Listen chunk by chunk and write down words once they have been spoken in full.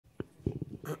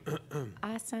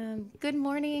Awesome. Good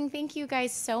morning. Thank you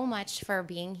guys so much for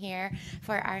being here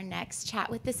for our next chat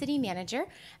with the city manager.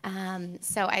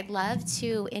 So I'd love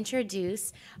to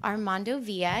introduce Armando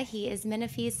Villa. He is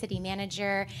Menifee's city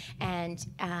manager. And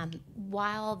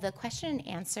while the question and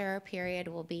answer period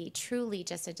will be truly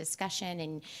just a discussion,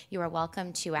 and you are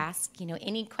welcome to ask,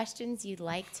 any questions you'd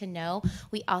like to know,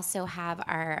 we also have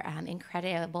our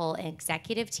incredible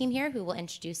executive team here who will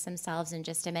introduce themselves in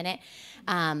just a minute.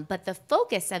 But the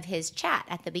focus of his chat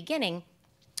at the beginning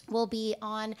will be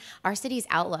on our city's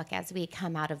outlook as we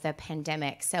come out of the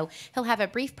pandemic. So he'll have a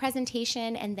brief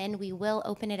presentation, and then we will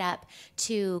open it up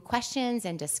to questions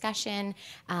and discussion.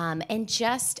 And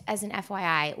just as an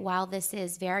FYI, while this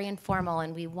is very informal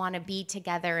and we want to be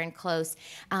together and close,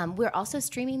 we're also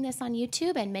streaming this on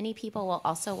YouTube, and many people will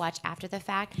also watch after the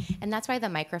fact. And that's why the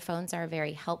microphones are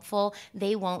very helpful.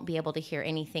 They won't be able to hear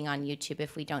anything on YouTube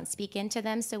if we don't speak into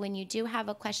them. So when you do have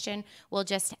a question, we'll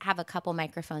just have a couple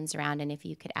microphones around, and if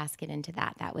you could ask it into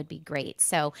that would be great.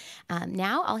 So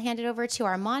now I'll hand it over to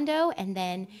Armando, and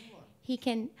then he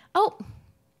can,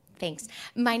 thanks.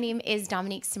 My name is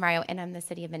Dominique Samario, and I'm the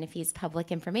City of Menifee's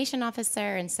Public Information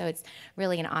Officer, and so it's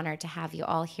really an honor to have you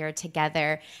all here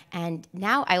together. And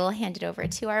now I will hand it over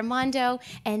to Armando,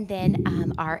 and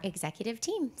then our executive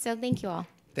team. So thank you all.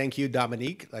 Thank you,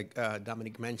 Dominique. Like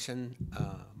Dominique mentioned,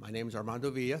 my name is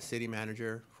Armando Villa, City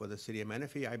Manager for the City of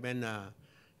Menifee. I've been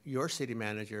your city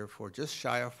manager for just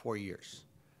shy of 4 years.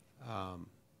 I've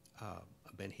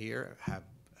been here, have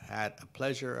had a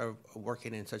pleasure of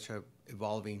working in such an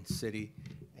evolving city,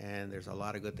 and there's a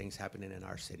lot of good things happening in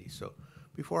our city. So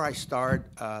before I start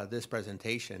this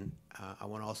presentation, I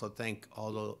want to also thank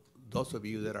all those of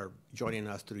you that are joining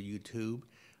us through YouTube,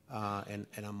 and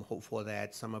I'm hopeful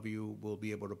that some of you will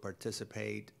be able to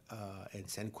participate and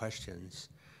send questions.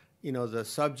 The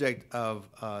subject of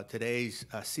today's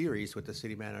series with the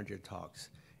City Manager Talks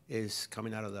is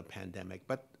coming out of the pandemic,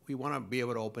 but we want to be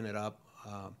able to open it up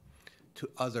to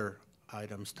other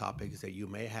items, topics that you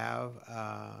may have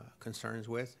concerns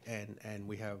with, and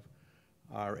we have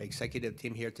our executive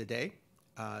team here today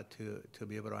to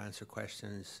be able to answer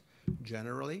questions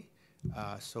generally.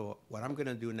 So what I'm going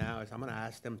to do now is I'm going to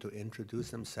ask them to introduce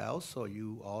themselves so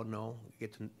you all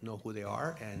get to know who they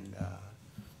are, and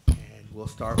we'll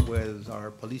start with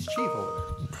our police chief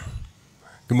over there.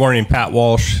 Good morning, Pat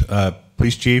Walsh,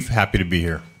 police chief. Happy to be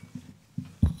here.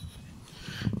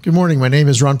 Good morning. My name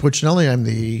is Ron Puccinelli. I'm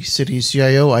the city's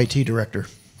CIO IT director.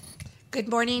 Good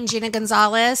morning, Gina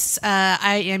Gonzalez.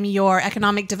 I am your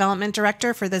economic development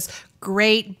director for this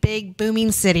great, big,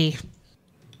 booming city.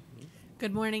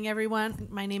 Good morning, everyone.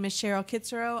 My name is Cheryl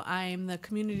Kitzrow. I'm the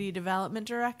community development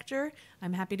director.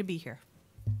 I'm happy to be here.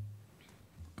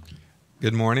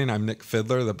 Good morning. I'm Nick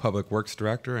Fiddler, the Public Works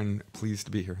Director, and pleased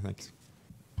to be here. Thanks.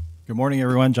 Good morning,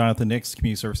 everyone. Jonathan Nix,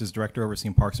 Community Services Director,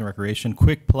 overseeing Parks and Recreation.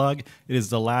 Quick plug, it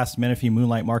is the last Menifee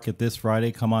Moonlight Market this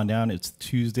Friday. Come on down. It's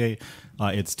Tuesday.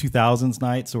 It's 2000s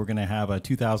night, so we're going to have a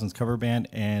 2000s cover band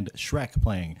and Shrek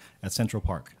playing at Central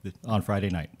Park on Friday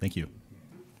night. Thank you.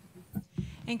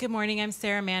 And good morning. I'm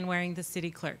Sarah Manwaring, the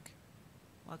city clerk.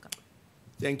 Welcome.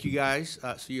 Thank you, guys.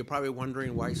 So you're probably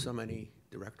wondering why so many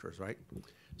directors, right?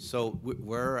 So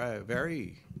we're a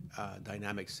very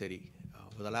dynamic city.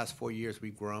 For the last 4 years,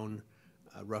 we've grown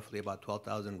roughly about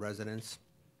 12,000 residents.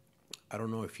 I don't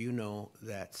know if you know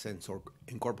that since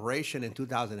incorporation in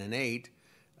 2008,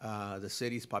 the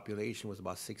city's population was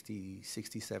about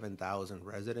 67,000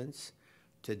 residents.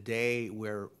 Today,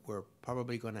 we're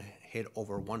probably going to hit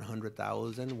over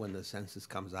 100,000 when the census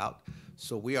comes out.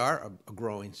 So we are a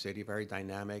growing city, very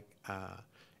dynamic.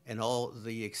 And all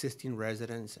the existing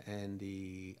residents and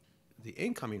the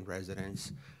incoming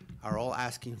residents are all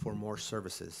asking for more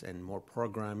services and more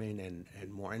programming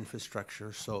and more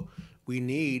infrastructure. So we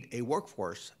need a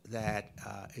workforce that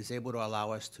is able to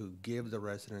allow us to give the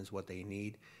residents what they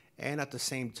need, and at the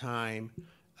same time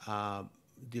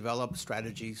develop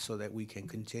strategies so that we can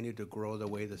continue to grow the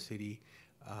way the city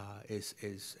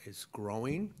is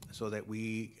growing, so that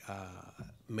we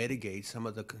mitigate some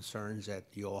of the concerns that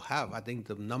you all have. I think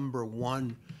the number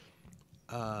one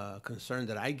concern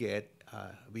that I get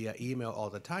via email all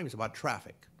the time is about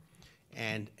traffic,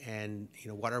 and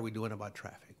what are we doing about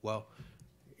traffic? Well,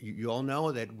 you all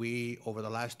know that over the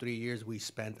last 3 years, we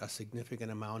spent a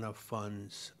significant amount of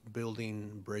funds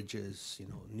building bridges,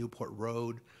 Newport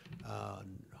Road,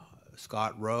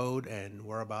 Scott Road, and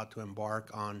we're about to embark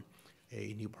on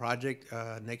a new project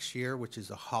next year, which is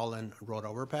the Holland Road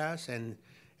overpass. And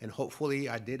hopefully,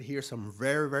 I did hear some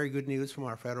very, very good news from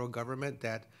our federal government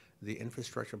that the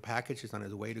infrastructure package is on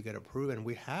its way to get approved, and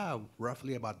we have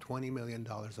roughly about $20 million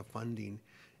of funding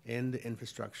in the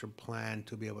infrastructure plan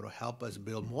to be able to help us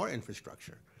build more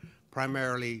infrastructure,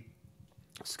 primarily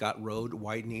Scott Road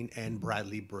widening and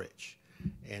Bradley Bridge.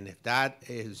 And if that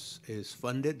is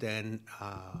funded, then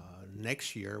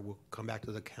next year we'll come back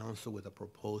to the council with a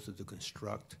proposal to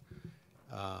construct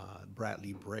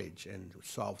Bradley Bridge and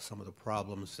solve some of the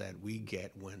problems that we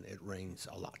get when it rains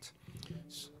a lot.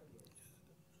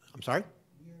 I'm sorry?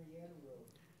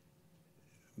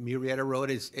 Murrieta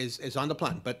Road is on the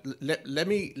plan, but let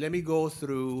me go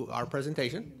through our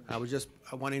presentation. I was just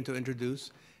wanting to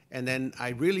introduce, and then I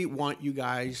really want you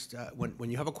guys, when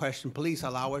you have a question, please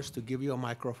allow us to give you a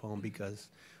microphone, because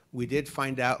we did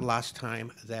find out last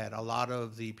time that a lot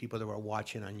of the people that were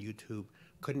watching on YouTube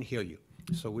couldn't hear you.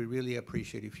 So we really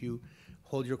appreciate if you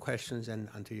hold your questions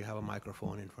until you have a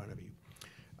microphone in front of you.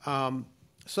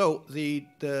 So the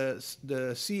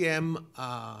CM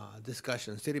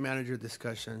discussions, city manager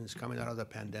discussions coming out of the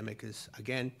pandemic is,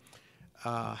 again,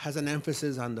 has an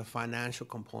emphasis on the financial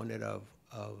component of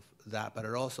that, but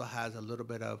it also has a little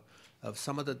bit of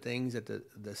some of the things that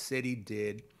the city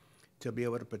did to be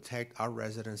able to protect our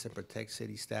residents and protect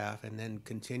city staff, and then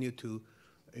continue to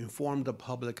inform the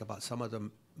public about some of the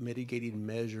mitigating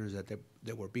measures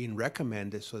that were being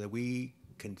recommended so that we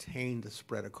contain the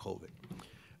spread of COVID.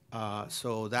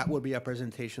 So that will be a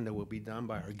presentation that will be done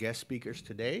by our guest speakers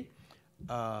today.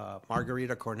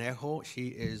 Margarita Cornejo, she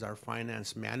is our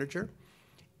finance manager,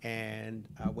 and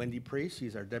Wendy Priest,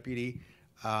 she's our deputy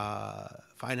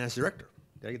finance director.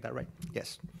 Did I get that right?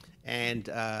 Yes. And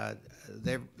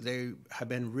they have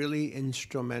been really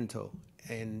instrumental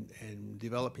in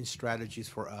developing strategies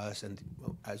for us, and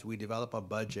as we develop a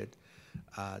budget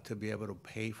to be able to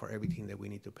pay for everything that we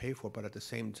need to pay for, but at the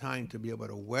same time to be able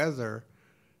to weather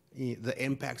the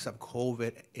impacts of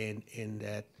COVID in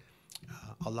that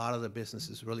a lot of the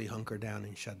businesses really hunker down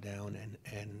and shut down.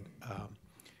 And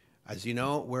as you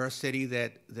know, we're a city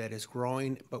that is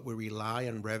growing, but we rely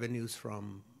on revenues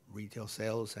from retail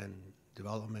sales and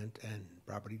development and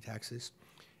property taxes.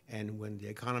 And when the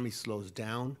economy slows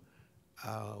down,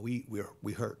 we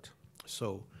hurt.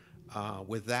 So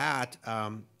with that,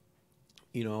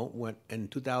 you know, when in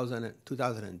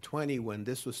 2020, when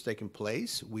this was taking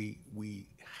place, we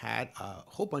had a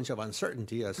whole bunch of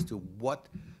uncertainty as to what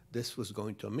this was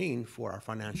going to mean for our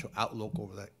financial outlook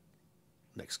over the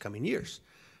next coming years.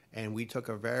 And we took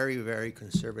a very, very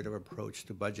conservative approach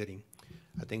to budgeting.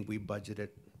 I think we budgeted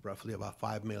roughly about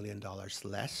 $5 million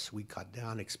less. We cut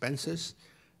down expenses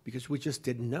because we just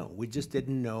didn't know. We just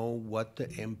didn't know what the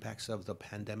impacts of the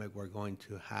pandemic were going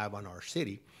to have on our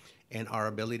city and our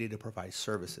ability to provide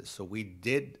services. So we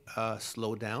did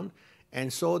slow down,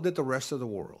 and so did the rest of the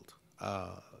world.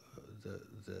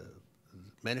 The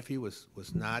Menifee was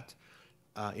not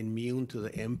immune to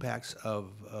the impacts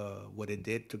of what it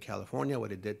did to California,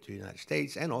 what it did to the United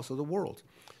States, and also the world.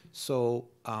 So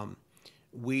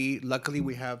luckily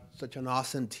we have such an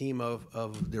awesome team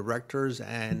of directors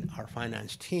and our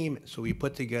finance team. So we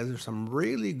put together some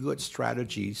really good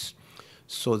strategies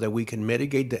so that we can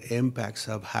mitigate the impacts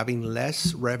of having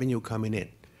less revenue coming in.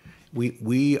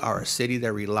 We are a city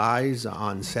that relies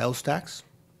on sales tax.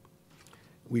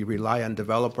 We rely on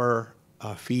developer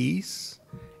fees,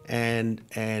 and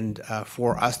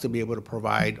for us to be able to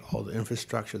provide all the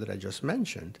infrastructure that I just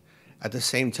mentioned, at the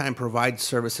same time provide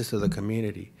services to the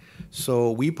community.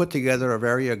 So we put together a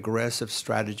very aggressive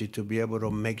strategy to be able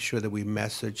to make sure that we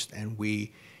messaged and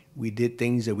we did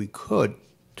things that we could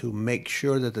to make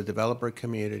sure that the developer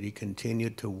community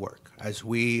continued to work. As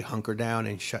we hunker down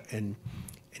and shut and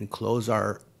close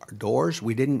our doors,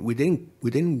 we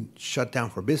didn't shut down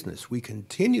for business. We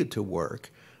continued to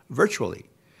work virtually,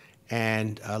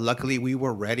 and luckily we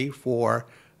were ready for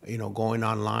going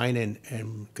online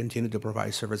and continue to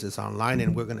provide services online.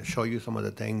 And we're going to show you some of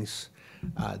the things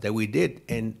that we did.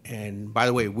 And by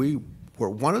the way, we were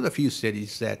one of the few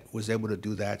cities that was able to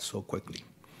do that so quickly.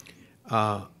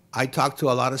 I talked to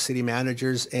a lot of city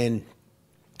managers in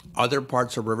other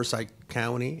parts of Riverside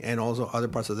County and also other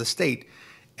parts of the state,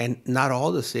 and not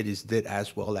all the cities did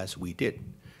as well as we did.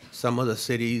 Some of the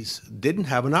cities didn't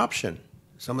have an option.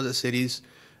 Some of the cities,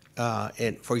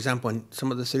 and for example, in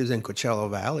some of the cities in Coachella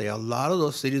Valley, a lot of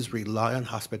those cities rely on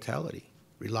hospitality,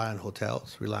 rely on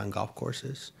hotels, rely on golf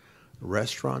courses,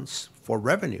 restaurants for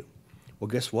revenue. Well,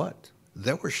 guess what?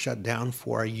 They were shut down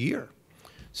for a year.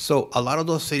 So a lot of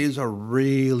those cities are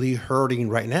really hurting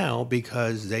right now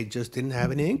because they just didn't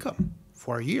have any income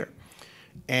for a year.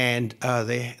 And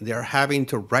they're having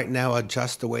to right now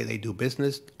adjust the way they do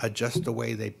business, adjust the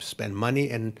way they spend money,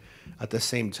 and at the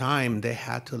same time, they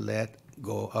had to let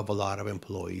go of a lot of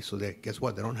employees. So guess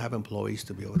what? They don't have employees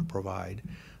to be able to provide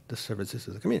the services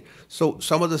to the community. So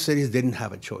some of the cities didn't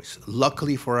have a choice.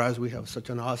 Luckily for us, we have such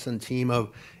an awesome team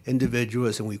of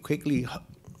individuals, and we quickly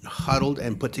huddled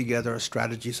and put together a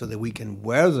strategy so that we can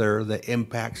weather the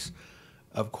impacts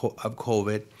of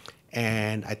COVID.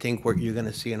 And I think what you're going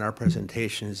to see in our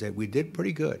presentation is that we did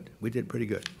pretty good. We did pretty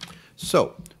good.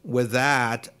 So with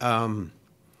that, I'm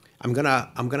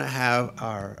gonna have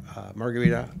our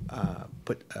Margarita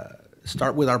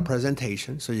start with our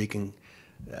presentation so you can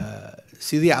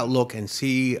see the outlook and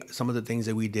see some of the things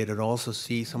that we did, and also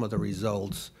see some of the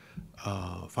results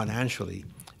financially,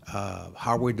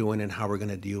 how we're doing and how we're going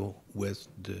to deal with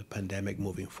the pandemic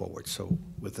moving forward. So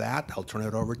with that, I'll turn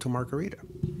it over to Margarita.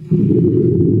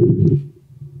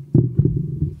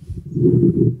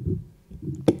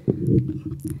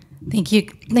 Thank you.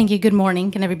 Thank you. Good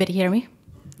morning. Can everybody hear me?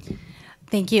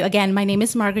 Thank you. Again, my name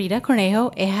is Margarita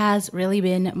Cornejo. It has really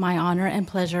been my honor and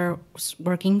pleasure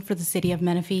working for the City of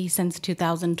Menifee since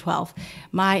 2012.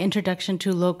 My introduction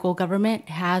to local government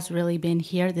has really been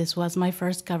here. This was my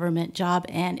first government job,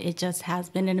 and it just has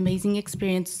been an amazing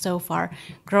experience so far,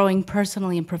 growing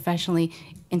personally and professionally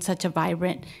in such a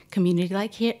vibrant community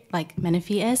like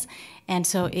Menifee is. And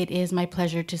so it is my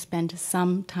pleasure to spend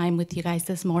some time with you guys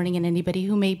this morning, and anybody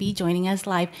who may be joining us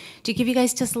live, to give you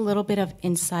guys just a little bit of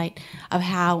insight of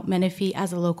how Menifee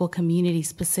as a local community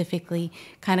specifically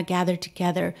kind of gathered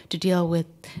together to deal with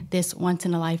this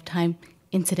once-in-a-lifetime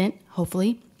incident,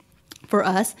 hopefully, for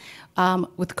us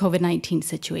with the COVID-19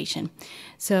 situation.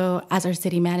 So as our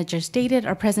city manager stated,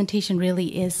 our presentation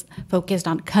really is focused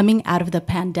on coming out of the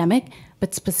pandemic,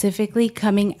 but specifically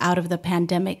coming out of the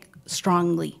pandemic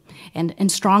strongly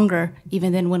and stronger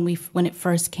even than when it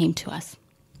first came to us.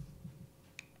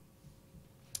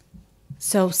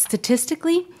 So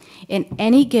statistically, in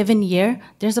any given year,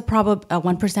 there's a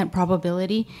 1%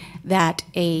 probability that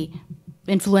a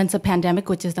influenza pandemic,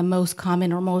 which is the most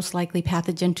common or most likely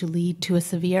pathogen to lead to a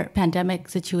severe pandemic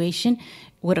situation,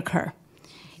 would occur.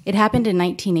 It happened in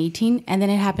 1918, and then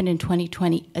it happened in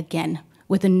 2020 again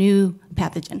with a new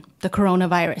pathogen, the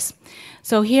coronavirus.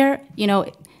 So here,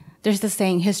 there's the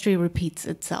saying, history repeats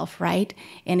itself, right?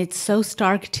 And it's so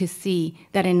stark to see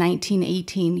that in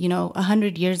 1918,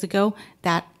 100 years ago,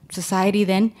 that society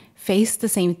then faced the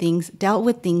same things, dealt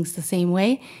with things the same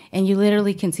way, and you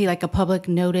literally can see like a public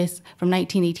notice from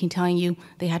 1918 telling you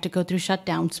they had to go through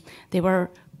shutdowns. They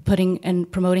were putting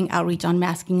and promoting outreach on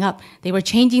masking up. They were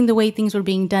changing the way things were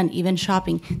being done, even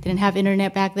shopping. They didn't have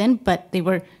internet back then, but they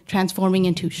were transforming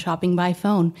into shopping by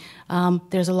phone.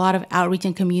 There's a lot of outreach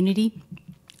and community.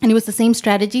 And it was the same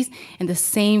strategies and the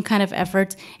same kind of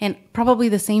efforts, and probably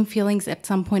the same feelings at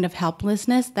some point of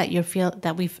helplessness that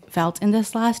we've felt in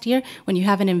this last year, when you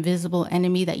have an invisible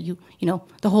enemy that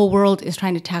the whole world is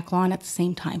trying to tackle on at the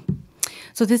same time.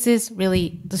 So this is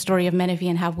really the story of Menifee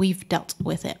and how we've dealt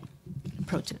with it,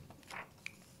 approached it.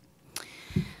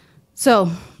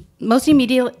 So most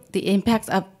immediate, the impacts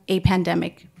of a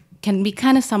pandemic can be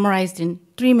kind of summarized in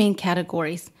three main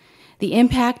categories. The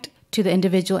impact to the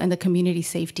individual and the community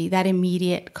safety, that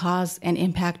immediate cause and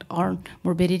impact on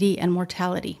morbidity and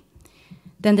mortality.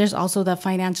 Then there's also the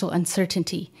financial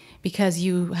uncertainty, because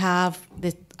you have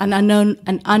an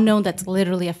unknown that's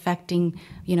literally affecting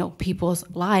people's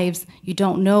lives. You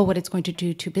don't know what it's going to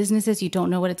do to businesses. You don't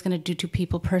know what it's going to do to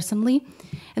people personally.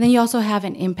 And then you also have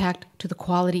an impact to the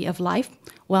quality of life,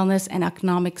 wellness, and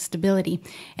economic stability.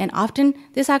 And often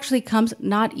this actually comes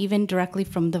not even directly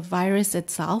from the virus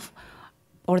itself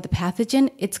or the pathogen,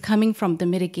 it's coming from the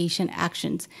mitigation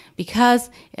actions,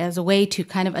 because as a way to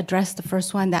kind of address the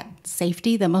first one, that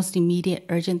safety, the most immediate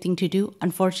urgent thing to do,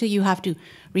 unfortunately you have to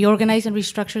reorganize and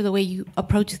restructure the way you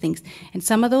approach things. And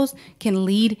some of those can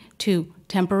lead to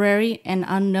temporary and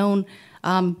unknown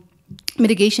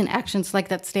mitigation actions, like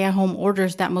that stay-at-home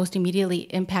orders that most immediately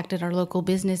impacted our local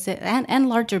businesses and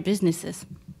larger businesses.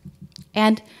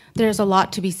 And there's a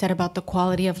lot to be said about the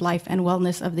quality of life and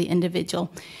wellness of the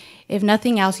individual. If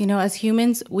nothing else, as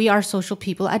humans, we are social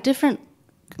people at different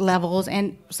levels,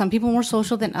 and some people more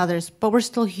social than others, but we're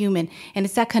still human. And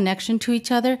it's that connection to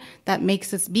each other that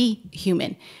makes us be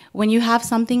human. When you have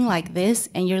something like this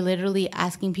and you're literally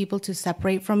asking people to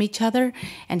separate from each other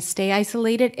and stay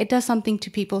isolated, it does something to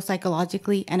people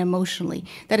psychologically and emotionally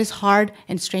that is hard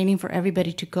and straining for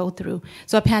everybody to go through.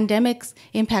 So a pandemic's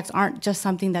impacts aren't just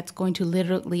something that's going to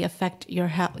literally affect your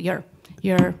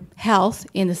health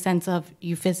in the sense of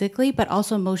you physically, but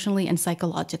also emotionally and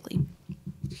psychologically.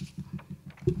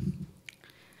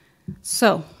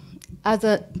 So, as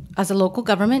a local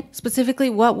government, specifically,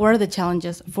 what were the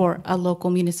challenges for a local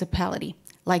municipality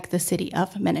like the City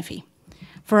of Menifee?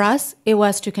 For us, it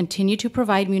was to continue to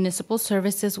provide municipal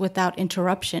services without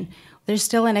interruption, there's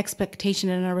still an expectation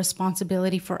and a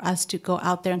responsibility for us to go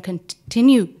out there and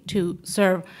continue to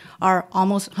serve our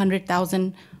almost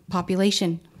 100,000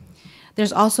 population.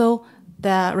 There's also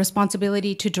the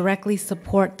responsibility to directly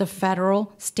support the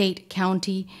federal, state,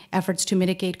 county efforts to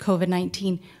mitigate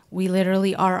COVID-19. We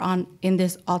literally are in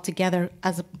this all together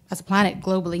as a planet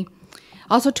globally.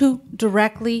 Also to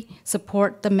directly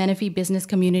support the Menifee business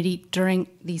community during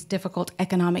these difficult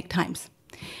economic times.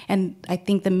 And I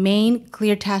think the main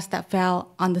clear task that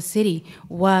fell on the city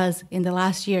was in the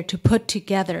last year to put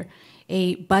together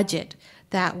a budget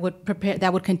that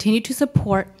would continue to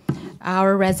support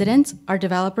our residents, our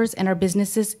developers, and our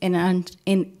businesses in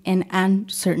an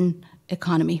uncertain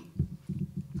economy.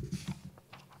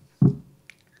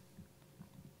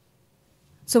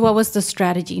 So what was the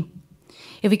strategy?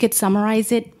 If we could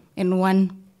summarize it in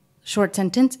one short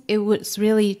sentence, it was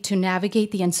really to navigate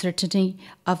the uncertainty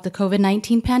of the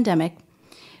COVID-19 pandemic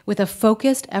with a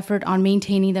focused effort on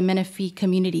maintaining the Menifee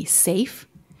community safe,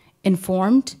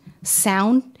 informed,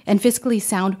 sound, and fiscally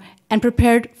sound, and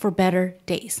prepared for better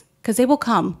days. Because they will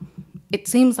come. It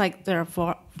seems like they're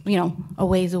a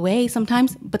ways away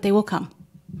sometimes, but they will come.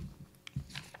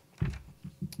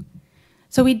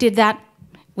 So we did that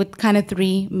with kind of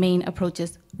three main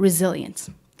approaches. Resilience,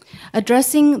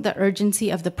 addressing the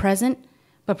urgency of the present,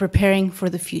 but preparing for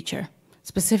the future.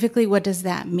 Specifically, what does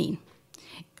that mean?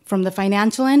 From the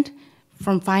financial end,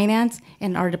 from finance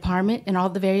and our department and all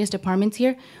the various departments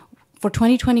here, for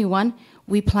 2021,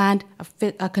 we planned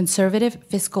a conservative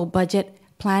fiscal budget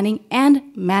planning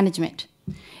and management.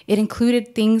 It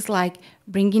included things like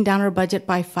bringing down our budget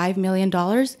by $5 million,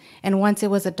 and once it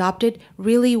was adopted,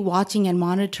 really watching and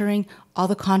monitoring all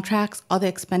the contracts, all the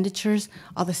expenditures,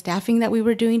 all the staffing that we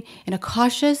were doing in a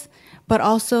cautious but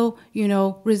also,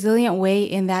 resilient way,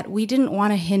 in that we didn't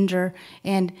want to hinder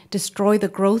and destroy the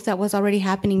growth that was already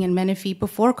happening in Menifee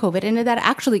before COVID, and that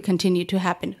actually continued to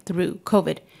happen through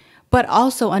COVID. But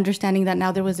also understanding that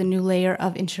now there was a new layer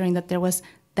of ensuring that there was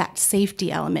that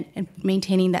safety element and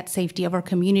maintaining that safety of our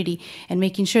community and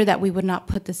making sure that we would not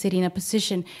put the city in a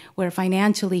position where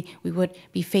financially we would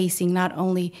be facing not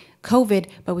only COVID,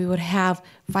 but we would have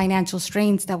financial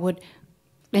strains that would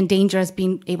endanger us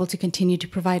being able to continue to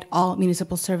provide all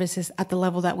municipal services at the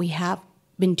level that we have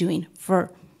been doing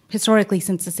for historically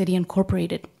since the city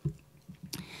incorporated.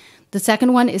 The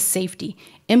second one is safety,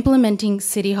 implementing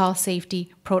City Hall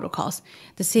safety protocols.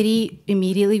 The city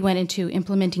immediately went into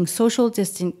implementing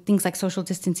things like social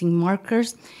distancing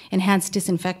markers, enhanced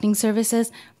disinfecting services,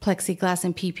 plexiglass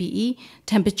and PPE,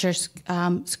 temperature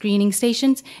screening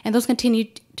stations, and those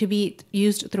continued to be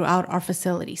used throughout our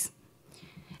facilities.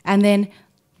 And then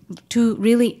to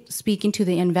really speak into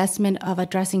the investment of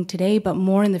addressing today, but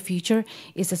more in the future,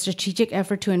 is a strategic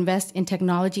effort to invest in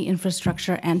technology,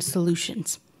 infrastructure, and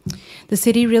solutions. The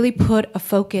city really put a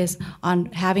focus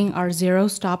on having our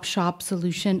zero-stop shop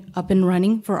solution up and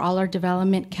running for all our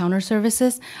development counter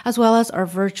services, as well as our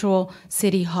virtual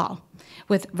city hall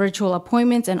with virtual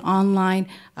appointments and online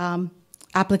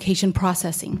application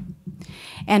processing.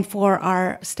 And for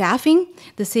our staffing,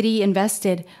 the city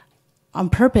invested on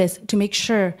purpose to make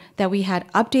sure that we had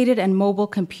updated and mobile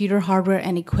computer hardware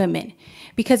and equipment.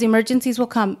 Because emergencies will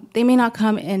come. They may not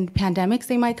come in pandemics,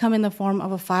 they might come in the form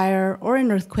of a fire or an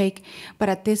earthquake, but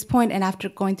at this point and after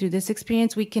going through this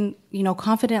experience, we can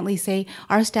confidently say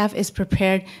our staff is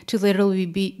prepared to literally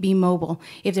be mobile.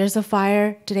 If there's a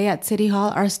fire today at City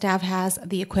Hall, our staff has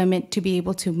the equipment to be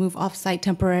able to move off-site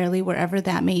temporarily, wherever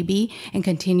that may be, and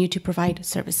continue to provide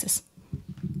services.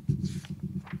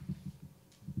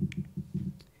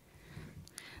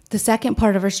 The second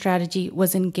part of our strategy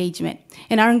was engagement.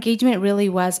 And our engagement really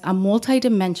was a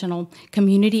multidimensional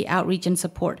community outreach and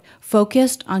support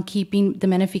focused on keeping the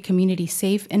Menifee community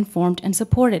safe, informed, and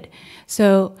supported.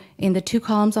 So in the two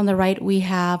columns on the right, we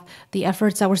have the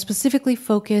efforts that were specifically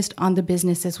focused on the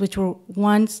businesses, which were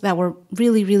ones that were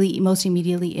really, really most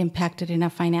immediately impacted in a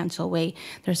financial way.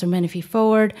 There's our Menifee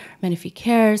Forward, Menifee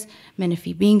Cares,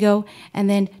 Menifee Bingo, and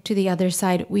then to the other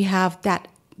side, we have that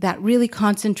really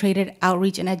concentrated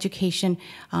outreach and education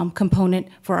component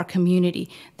for our community.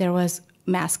 There was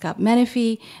Mask Up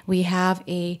Menifee. We have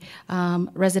a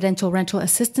residential rental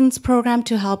assistance program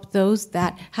to help those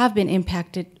that have been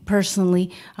impacted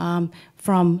personally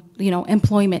from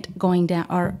employment going down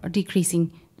or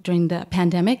decreasing during the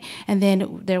pandemic. And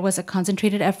then there was a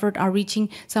concentrated effort on reaching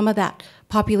some of that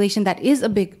population that is a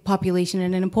big population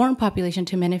and an important population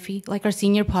to Menifee, like our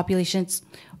senior populations,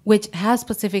 which has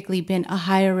specifically been a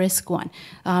higher risk one.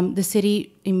 The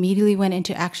city immediately went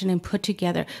into action and put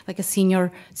together like a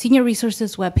senior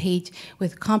resources webpage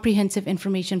with comprehensive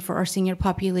information for our senior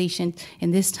population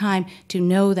in this time to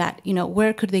know that,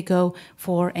 where could they go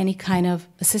for any kind of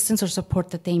assistance or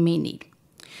support that they may need.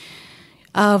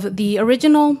 Of the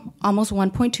original almost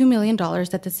 $1.2 million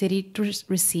that the city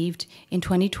received in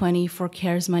 2020 for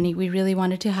CARES money, we really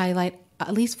wanted to highlight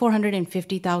at least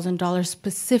 $450,000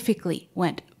 specifically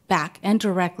went back and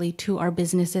directly to our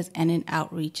businesses and in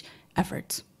outreach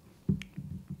efforts.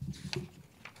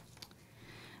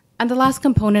 And the last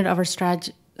component of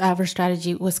our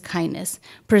strategy was kindness,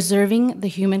 preserving the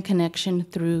human connection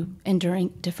through enduring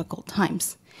difficult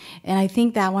times. And I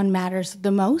think that one matters the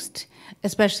most,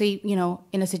 especially,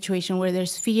 in a situation where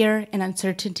there's fear and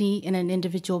uncertainty in an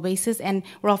individual basis, and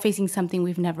we're all facing something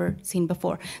we've never seen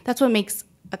before. That's what makes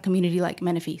a community like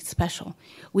Menifee special.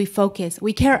 We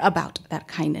care about that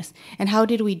kindness. And how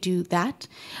did we do that?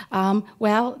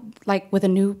 Well, like with a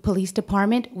new police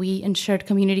department, we ensured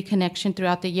community connection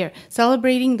throughout the year,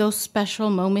 celebrating those special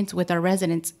moments with our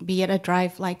residents, be it a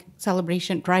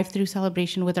drive-through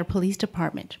celebration with our police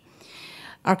department.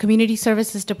 Our community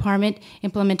services department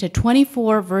implemented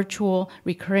 24 virtual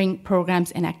recurring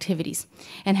programs and activities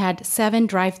and had 7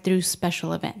 drive-through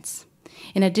special events.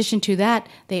 In addition to that,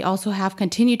 they also have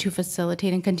continued to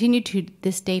facilitate and continue to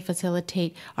this day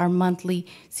facilitate our monthly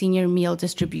senior meal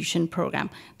distribution program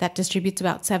that distributes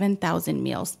about 7,000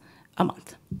 meals a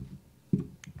month.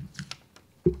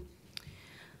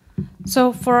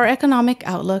 So for our economic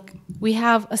outlook, we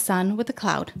have a sun with a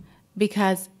cloud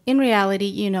because in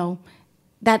reality,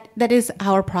 that is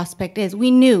how our prospect is.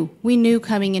 We knew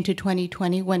coming into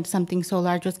 2020 when something so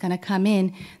large was going to come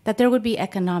in that there would be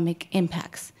economic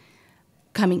impacts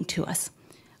coming to us.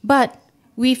 But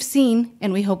we've seen,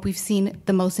 and we hope we've seen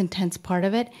the most intense part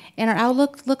of it, and our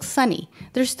outlook looks sunny.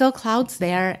 There's still clouds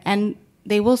there, and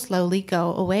they will slowly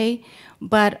go away,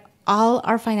 but all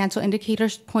our financial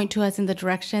indicators point to us in the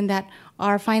direction that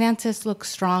our finances look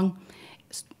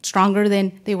stronger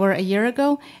than they were a year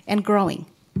ago, and growing.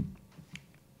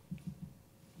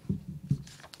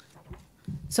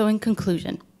 So in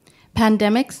conclusion,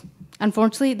 pandemics,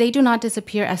 unfortunately, they do not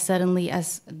disappear as suddenly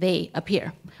as they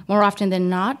appear. More often than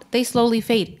not, they slowly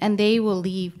fade, and they will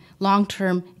leave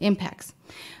long-term impacts.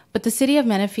 But the City of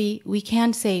Menifee, we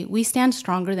can say we stand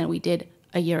stronger than we did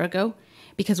a year ago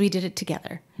because we did it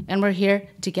together, and we're here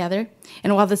together.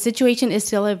 And while the situation is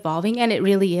still evolving, and it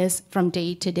really is from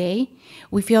day to day,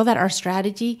 we feel that our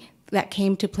strategy that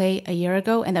came to play a year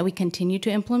ago and that we continue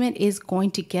to implement is going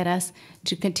to get us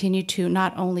to continue to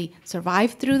not only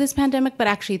survive through this pandemic, but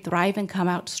actually thrive and come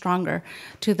out stronger.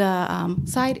 To the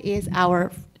side is our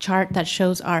chart that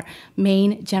shows our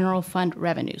main general fund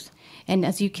revenues. And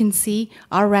as you can see,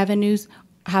 our revenues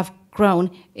have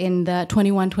grown in the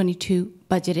 21-22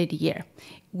 budgeted year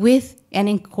with and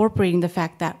incorporating the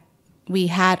fact that we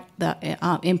had the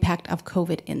impact of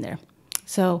COVID in there.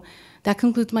 So that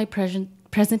concludes my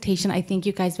presentation. I thank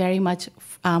you guys very much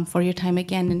for your time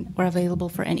again, and we're available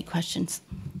for any questions.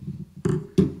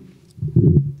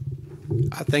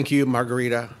 Thank you,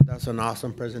 Margarita. That's an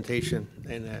awesome presentation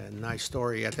and a nice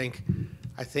story. I think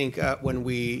when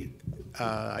we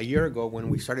a year ago when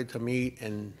we started to meet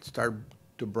and start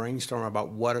to brainstorm about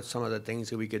what are some of the things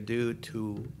that we could do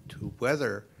to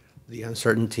weather the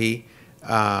uncertainty,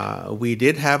 we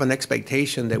did have an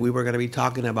expectation that we were going to be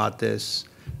talking about this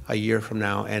a year from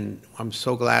now, and I'm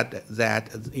so glad that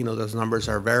those numbers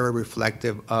are very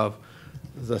reflective of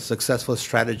the successful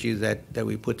strategy that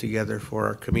we put together for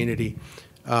our community.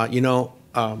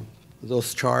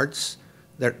 Those charts,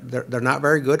 they're not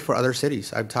very good for other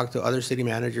cities. I've talked to other city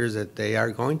managers that they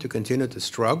are going to continue to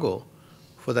struggle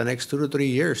for the next 2 to 3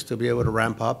 years to be able to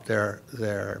ramp up their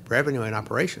revenue and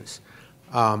operations.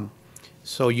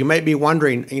 So you may be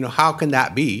wondering, how can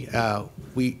that be?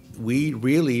 We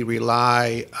really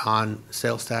rely on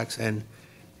sales tax and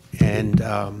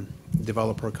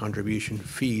developer contribution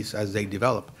fees as they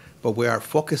develop. But we are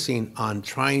focusing on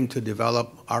trying to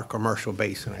develop our commercial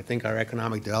base. And I think our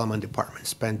economic development department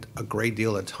spent a great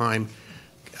deal of time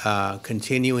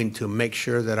continuing to make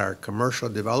sure that our commercial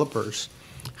developers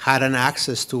had an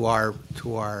access to our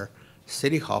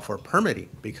city hall for permitting,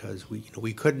 because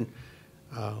we couldn't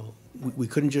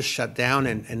just shut down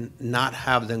and not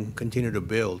have them continue to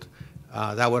build.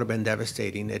 That would have been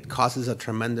devastating. It causes a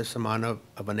tremendous amount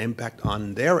of an impact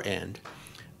on their end,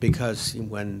 because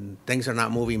when things are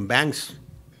not moving, banks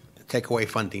take away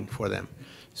funding for them.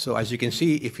 So as you can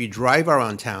see, if you drive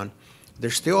around town,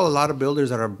 there's still a lot of builders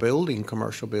that are building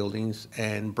commercial buildings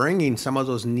and bringing some of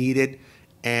those needed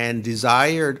and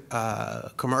desired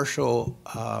commercial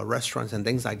restaurants and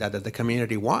things like that that the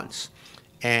community wants.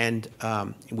 And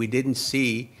we didn't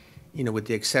see, with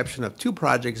the exception of 2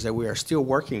 projects that we are still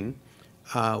working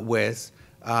with,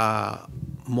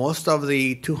 most of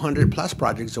the 200+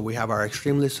 projects that we have are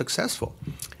extremely successful.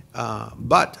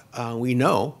 But we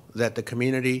know that the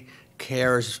community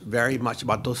cares very much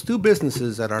about those 2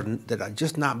 businesses that are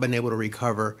just not been able to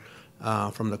recover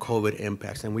from the COVID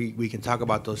impacts, and we can talk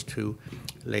about those 2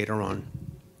 later on.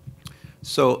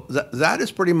 So that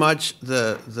is pretty much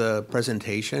the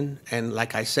presentation, and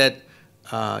like I said,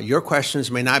 your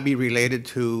questions may not be related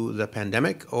to the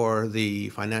pandemic or the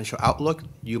financial outlook.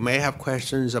 You may have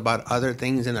questions about other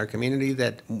things in our community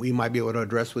that we might be able to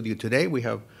address with you today. We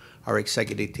have our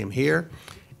executive team here.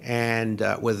 And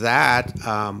with that,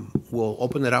 we'll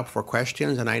open it up for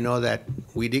questions. And I know that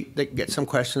we did get some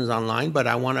questions online, but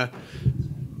I want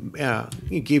to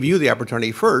give you the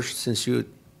opportunity first, since you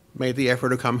made the effort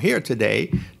to come here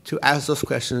today, to ask those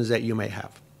questions that you may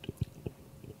have.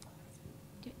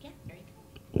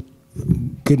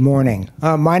 Good morning.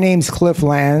 My name's Cliff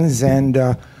Lands, and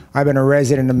I've been a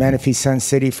resident of Menifee Sun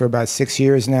City for about 6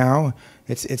 years now.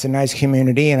 It's a nice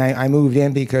community, and I moved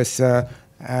in because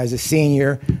as a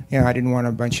senior, I didn't want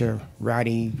a bunch of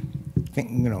rowdy,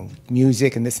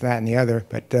 music and this, that, and the other.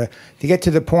 But to get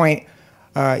to the point,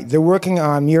 they're working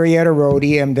on Murrieta Road,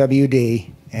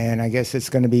 EMWD, and I guess it's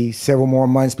going to be several more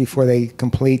months before they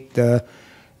complete the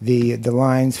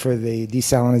lines for the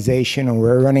desalinization, and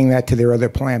we're running that to their other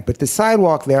plant. But the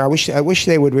sidewalk there, I wish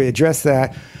they would address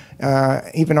that.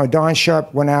 Even though Don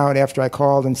Sharp went out after I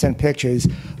called and sent pictures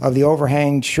of the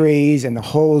overhang trees and the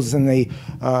holes in the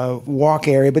walk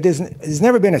area, but there's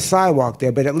never been a sidewalk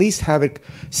there, but at least have it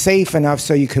safe enough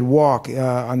so you could walk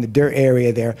on the dirt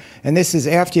area there. And this is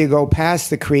after you go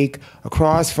past the creek,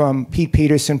 across from Pete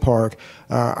Peterson Park.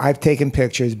 I've taken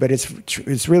pictures, but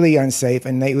it's really unsafe.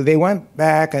 And they went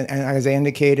back, and as I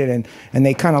indicated, and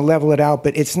they kind of level it out,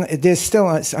 but there's still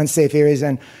unsafe areas.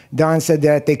 And Don said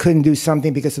that they couldn't do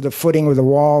something because of the footing or the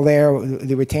wall there,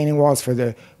 the retaining walls for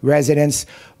the residents,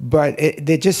 but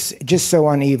they're just so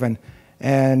uneven.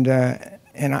 And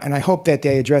I hope that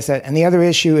they address that. And the other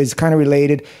issue is kind of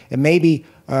related, and maybe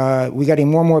we're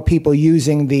getting more and more people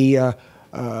using the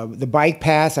bike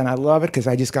path, and I love it because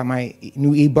I just got my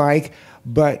new e-bike.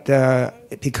 But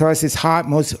because it's hot,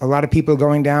 a lot of people are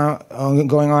going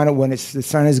on it when the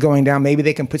sun is going down. Maybe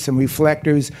they can put some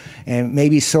reflectors and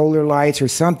maybe solar lights or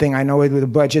something. I know the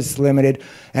budget's limited,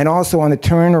 and also on the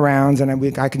turnarounds,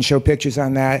 and I can show pictures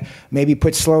on that. Maybe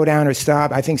put slow down or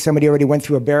stop. I think somebody already went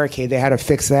through a barricade. They had to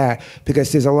fix that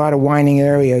because there's a lot of winding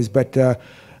areas. But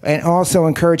and also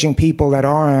encouraging people that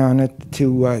are on it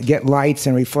to get lights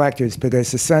and reflectors,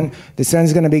 because the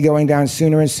sun's going to be going down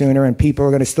sooner and sooner, and people are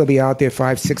going to still be out there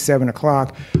 5, 6, 7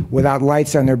 o'clock without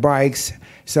lights on their bikes.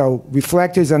 So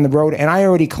reflectors on the road, and I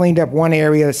already cleaned up one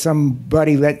area.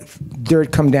 Somebody let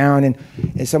dirt come down, and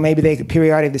so maybe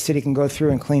periodically the city can go through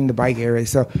and clean the bike area.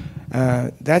 So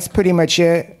that's pretty much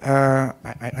it.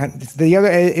 The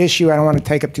other issue, I don't want to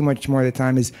take up too much more of the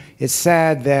time, is it's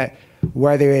sad that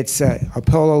whether it's a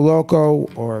Polo Loco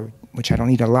or, which I don't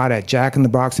eat a lot at, Jack in the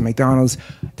Box and McDonald's,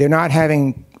 they're not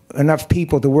having enough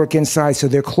people to work inside, so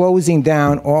they're closing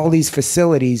down all these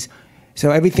facilities. So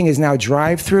everything is now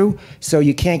drive-through, so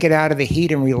you can't get out of the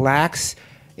heat and relax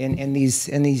in these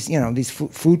these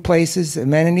food places,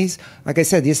 amenities. Like I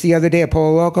said, just the other day, a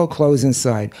Polo Loco closed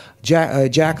inside.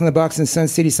 Jack in the Box in Sun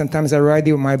City, sometimes I ride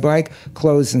there with my bike,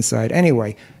 closed inside.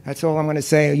 Anyway, that's all I'm going to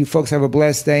say. You folks have a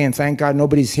blessed day, and thank God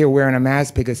nobody's here wearing a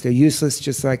mask because they're useless,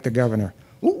 just like the governor.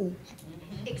 Ooh.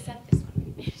 Except this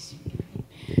one.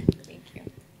 Thank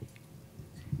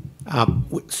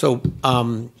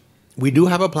you. We do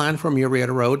have a plan for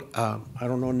Murrieta Road. I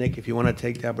don't know, Nick, if you want to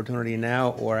take the opportunity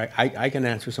now, or I can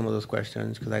answer some of those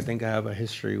questions because I think I have a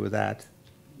history with that.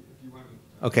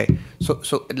 Okay,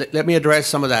 so let me address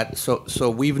some of that.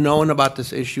 So we've known about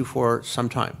this issue for some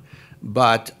time,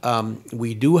 but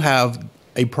we do have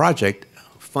a project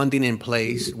funding in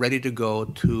place, ready to go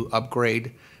to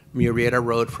upgrade Murrieta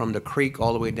Road from the creek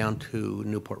all the way down to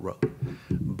Newport Road.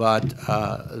 But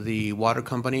the water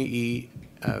company,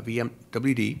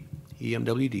 EMWD,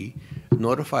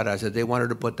 notified us that they wanted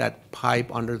to put that pipe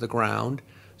under the ground,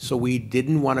 so we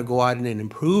didn't want to go out and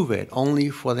improve it, only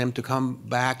for them to come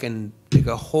back and dig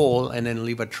a hole and then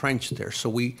leave a trench there. So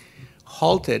we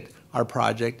halted our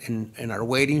project and are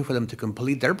waiting for them to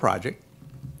complete their project.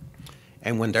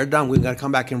 And when they're done, we've got to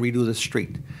come back and redo the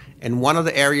street. And one of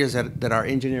the areas that our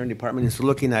engineering department is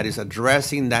looking at is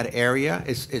addressing that area.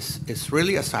 It's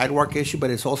really a sidewalk issue,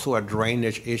 but it's also a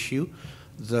drainage issue.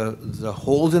 The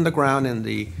holes in the ground and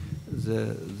the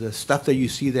the stuff that you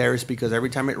see there is because every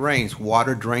time it rains,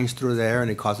 water drains through there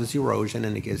and it causes erosion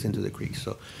and it gets into the creek.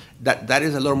 So that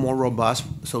is a little more robust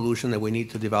solution that we need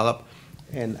to develop,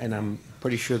 and I'm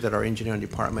pretty sure that our engineering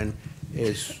department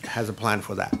has a plan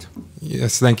for that.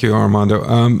 Yes, thank you,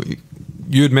 Armando.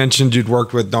 You had mentioned you'd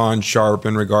worked with Don Sharp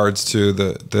in regards to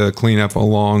the cleanup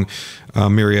along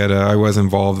Murrieta. I was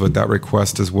involved with that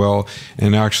request as well.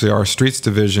 And actually, our streets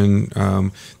division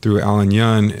through Alan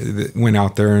Yun went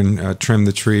out there and trimmed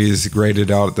the trees,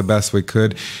 graded out the best we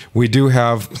could. We do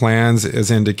have plans, as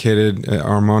indicated,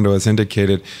 Armando has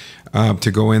indicated,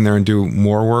 to go in there and do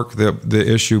more work. The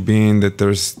issue being that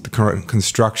there's the current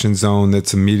construction zone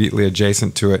that's immediately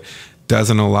adjacent to it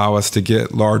doesn't allow us to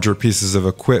get larger pieces of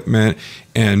equipment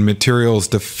and materials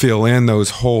to fill in those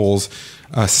holes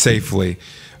safely.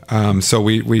 So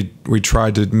we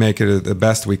tried to make it the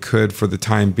best we could for the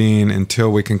time being until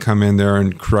we can come in there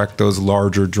and correct those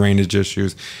larger drainage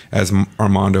issues, as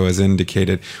Armando has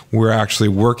indicated. We're actually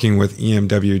working with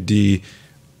EMWD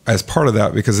as part of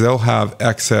that because they'll have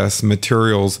excess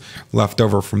materials left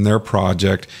over from their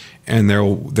project, and they're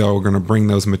going to bring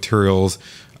those materials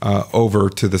over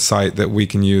to the site that we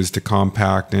can use to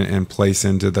compact and place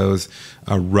into those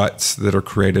ruts that are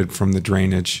created from the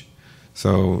drainage.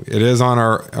 So it is on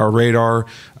our radar.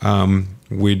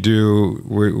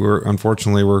 We're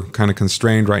unfortunately, we're kind of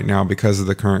constrained right now because of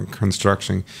the current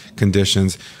construction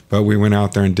conditions, but we went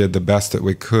out there and did the best that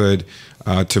we could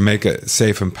to make it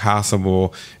safe and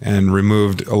passable, and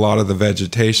removed a lot of the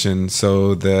vegetation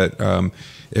so that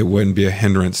it wouldn't be a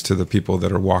hindrance to the people that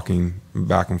are walking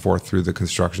back and forth through the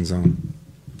construction zone.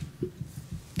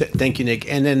 Thank you,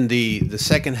 Nick. And then the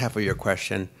second half of your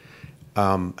question,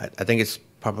 I think it's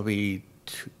probably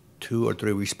two or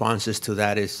three responses to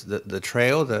that. Is the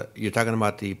trail, you're talking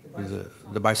about the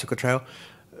bicycle trail.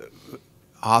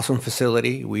 Awesome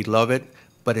facility, we love it,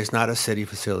 but it's not a city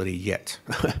facility yet.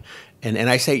 and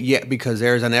I say yet because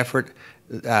there's an effort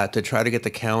to try to get the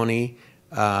county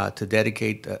to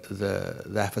dedicate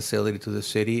that facility to the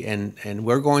city, and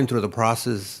we're going through the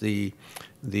process, the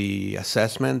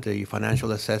assessment, the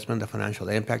financial assessment, the financial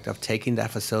impact of taking that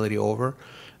facility over.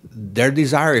 Their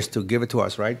desire is to give it to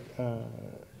us, right,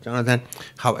 Jonathan?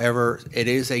 However, it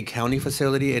is a county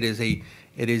facility. It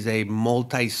is a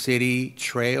multi-city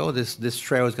trail. This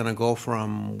trail is going to go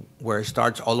from where it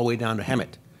starts all the way down to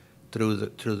Hemet through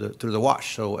the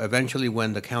wash. So eventually,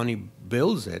 when the county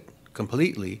builds it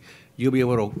completely, you'll be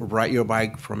able to ride your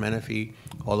bike from Menifee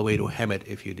all the way to Hemet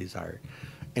if you desire.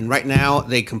 And right now,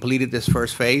 they completed this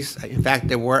first phase. In fact,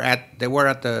 they were at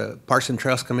the Parks and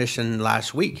Trails Commission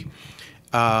last week,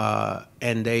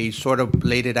 and they sort of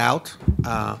laid it out.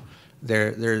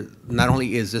 There not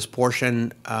only is this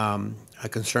portion a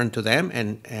concern to them,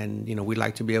 and we'd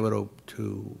like to be able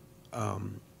to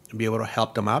be able to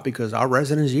help them out because our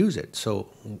residents use it. So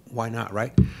why not,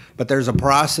 right? But there's a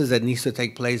process that needs to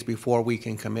take place before we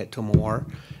can commit to more.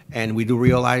 And we do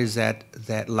realize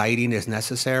that lighting is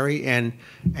necessary. And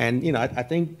I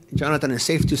think, Jonathan, it's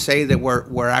safe to say that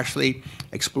we're actually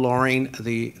exploring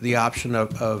the option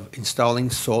of installing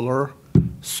solar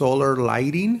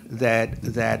lighting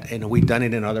that we've done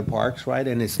it in other parks, right?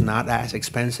 And it's not as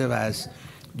expensive as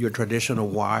your traditional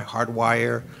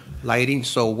hardwire lighting.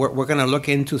 So we're going to look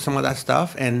into some of that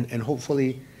stuff, and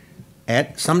hopefully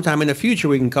at some time in the future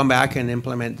we can come back and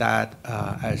implement that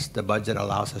as the budget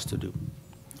allows us to do.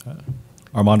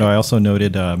 Armando, I also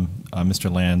noted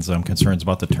Mr. Land's concerns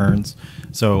about the turns.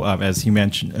 So as he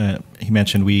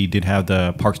mentioned we did have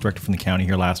the Parks Director from the county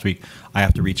here last week. I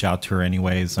have to reach out to her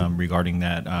anyways regarding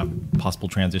that possible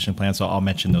transition plan. So I'll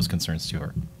mention those concerns to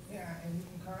her. Yeah, and you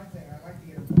can contact her. I'd like to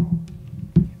get a call.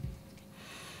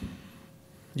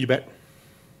 You bet.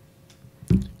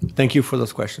 Thank you for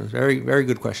those questions. Very, very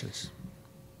good questions.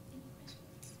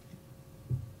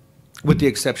 With the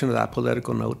exception of that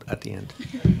political note at the end.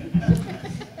 Did you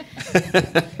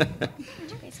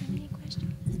guys have any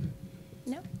questions?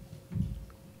 No?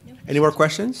 Any more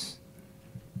questions?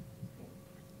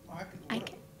 I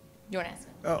can. You want to ask?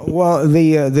 Well,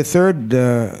 the third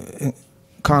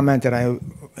comment that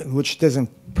which doesn't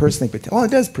personally pertain, well,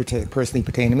 it does personally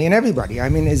pertain to me and everybody. I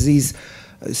mean, is these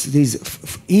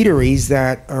eateries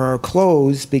that are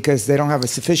closed because they don't have a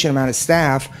sufficient amount of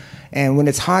staff, and when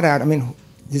it's hot out, I mean,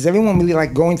 does everyone really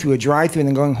like going through a drive-thru and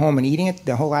then going home and eating it?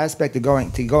 The whole aspect of going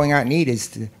out and eat is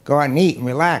to go out and eat and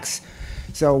relax.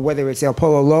 So whether it's El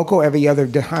Pollo Loco, every other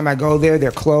time I go there, they're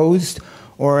closed,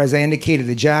 or as I indicated,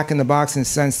 the Jack in the Box in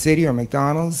Sun City or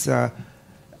McDonald's.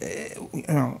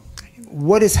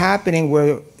 What is happening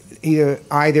where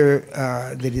either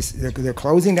they're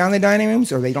closing down the dining rooms,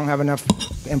 or they don't have enough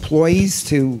employees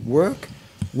to work?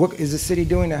 what is the city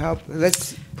doing to help?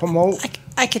 Let's promote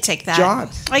I could take that.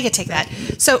 jobs. I could take that.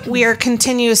 So we are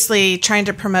continuously trying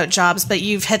to promote jobs, but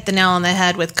you've hit the nail on the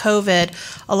head with COVID.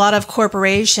 A lot of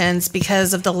corporations,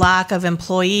 because of the lack of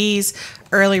employees,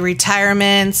 early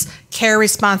retirements, care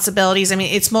responsibilities, I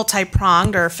mean, it's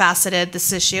multi-pronged or faceted,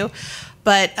 this issue.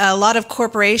 But a lot of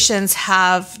corporations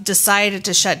have decided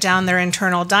to shut down their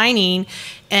internal dining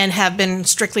and have been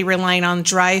strictly relying on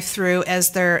drive-through as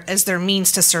their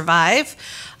means to survive.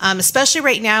 Especially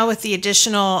right now with the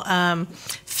additional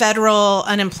federal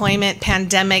unemployment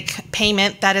pandemic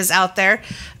payment that is out there.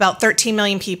 About 13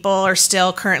 million people are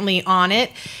still currently on it.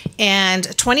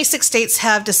 And 26 states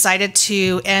have decided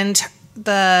to end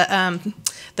the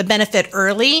benefit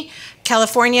early.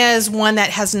 California is one that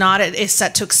has not. It is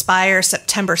set to expire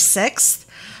September 6th.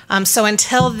 So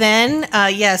until then,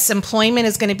 yes, employment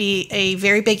is going to be a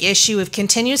very big issue. We've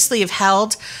continuously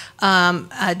held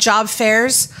job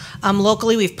fairs.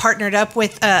 Locally, we've partnered up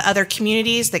with other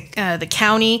communities, the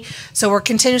county. So we're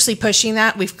continuously pushing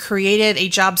that. We've created a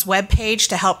jobs webpage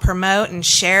to help promote and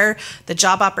share the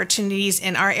job opportunities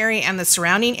in our area and the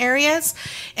surrounding areas.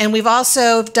 And we've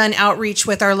also done outreach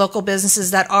with our local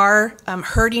businesses that are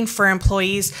hurting for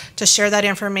employees to share that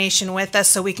information with us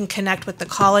so we can connect with the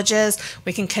colleges,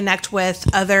 we can connect with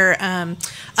other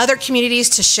communities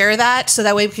to share that, so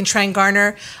that way we can try and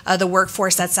garner the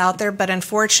workforce that's out there. But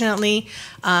unfortunately,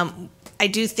 I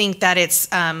do think that it's,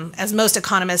 as most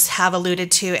economists have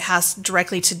alluded to, it has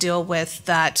directly to deal with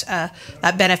that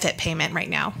benefit payment right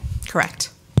now. Correct.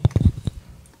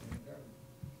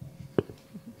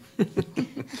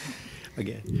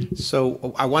 Again,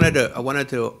 so I wanted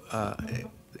to.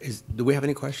 Do we have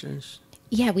any questions?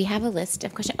 Yeah, we have a list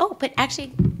of questions. Oh, but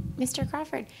actually, Mr.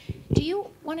 Crawford, do you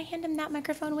want to hand him that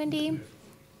microphone, Wendy?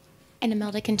 And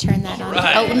Imelda can turn that on.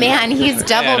 Right. Oh man, he's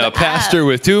doubled And a up. pastor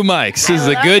with 2 mics. This is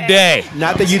a love good it. day.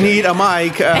 Not that you need a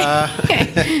mic. Yeah.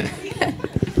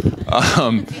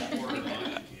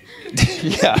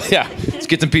 Let's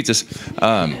get some pizzas.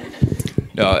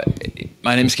 No,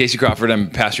 my name is Casey Crawford. I'm a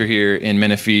pastor here in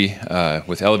Menifee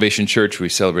with Elevation Church. We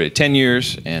celebrated 10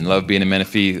 years and love being in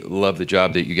Menifee. Love the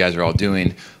job that you guys are all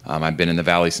doing. I've been in the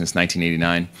Valley since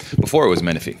 1989, before it was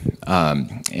Menifee.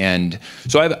 And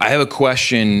so I have a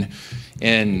question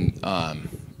in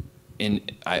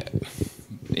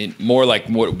more like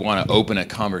want to open a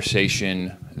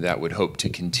conversation that would hope to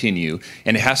continue,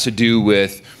 and it has to do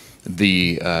with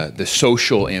the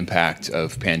social impact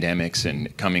of pandemics,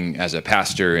 and coming as a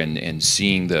pastor and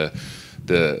seeing the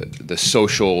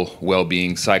social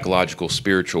well-being, psychological,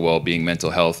 spiritual well-being,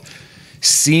 mental health,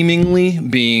 seemingly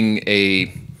being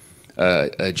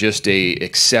just a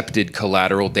accepted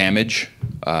collateral damage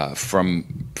from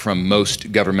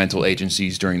most governmental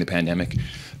agencies during the pandemic.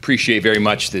 Appreciate very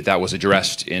much that was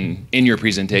addressed in your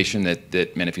presentation,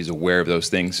 that Menifee is aware of those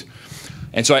things.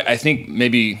 And so I think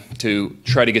maybe to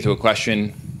try to get to a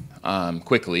question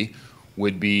quickly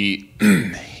would be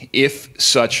if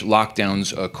such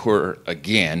lockdowns occur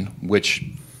again, which,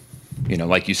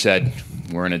 like you said,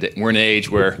 we're in an age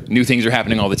where new things are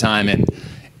happening all the time, and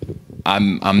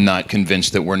I'm not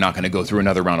convinced that we're not going to go through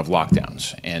another round of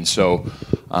lockdowns. And so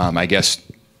I guess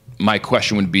my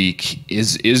question would be,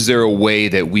 is there a way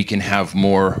that we can have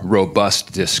more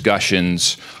robust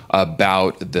discussions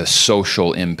about the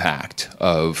social impact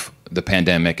of the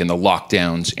pandemic and the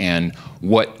lockdowns, and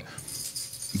what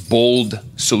bold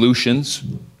solutions,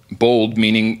 bold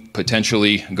meaning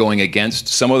potentially going against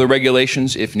some of the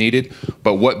regulations if needed,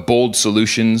 but what bold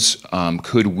solutions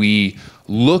could we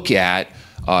look at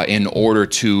in order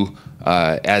to,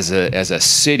 as a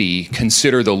city,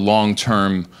 consider the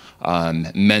long-term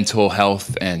mental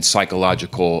health and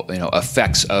psychological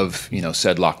effects of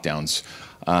said lockdowns.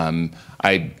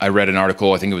 I read an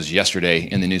article, I think it was yesterday,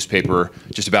 in the newspaper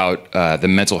just about the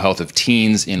mental health of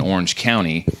teens in Orange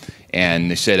County,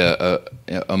 and they said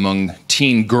among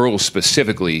teen girls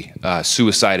specifically,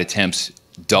 suicide attempts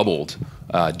doubled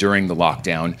during the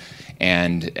lockdown,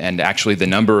 and actually the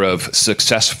number of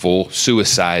successful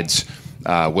suicides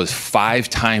was 5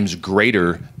 times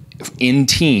greater in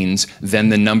teens than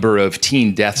the number of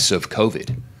teen deaths of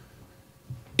COVID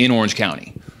in Orange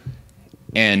County.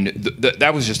 And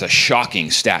that was just a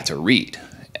shocking stat to read.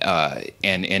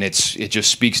 And it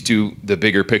just speaks to the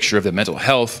bigger picture of the mental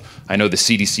health. I know the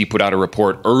CDC put out a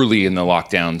report early in the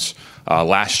lockdowns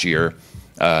last year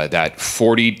that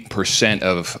 40%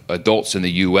 of adults in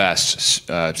the US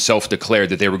self-declared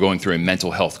that they were going through a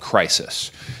mental health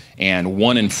crisis. And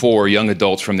 1 in 4 young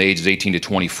adults from the ages 18 to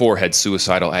 24 had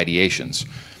suicidal ideations.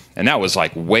 And that was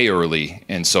like way early.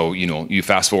 And so, you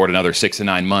fast forward another 6 to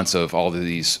 9 months of all of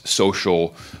these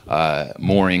social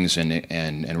moorings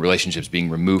and relationships being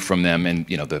removed from them. And,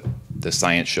 the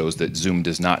science shows that Zoom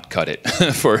does not cut it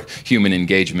for human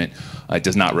engagement. It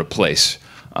does not replace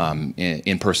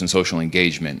in-person social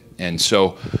engagement. And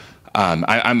so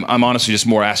I'm honestly just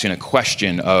more asking a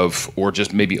question or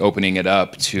just maybe opening it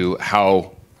up to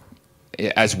how,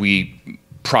 as we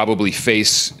probably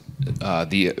face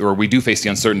we do face the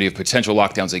uncertainty of potential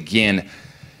lockdowns again,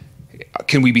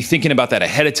 can we be thinking about that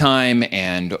ahead of time,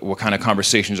 and what kind of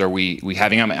conversations are we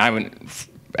having?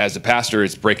 As a pastor,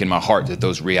 it's breaking my heart that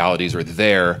those realities are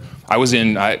there.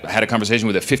 I had a conversation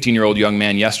with a 15-year-old young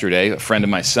man yesterday, a friend of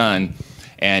my son,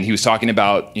 and he was talking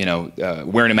about,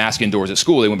 wearing a mask indoors at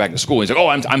school. They went back to school. He's like, "Oh,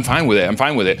 I'm fine with it. I'm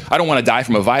fine with it. I don't want to die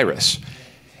from a virus."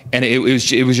 And it was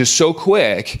just so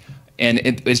quick, and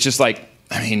it's just like,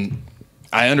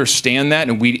 I understand that,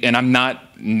 and I'm not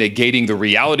negating the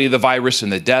reality of the virus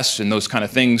and the deaths and those kind of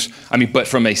things. But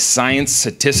from a science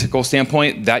statistical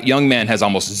standpoint, that young man has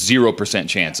almost 0%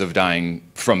 chance of dying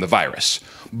from the virus.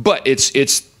 But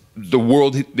it's the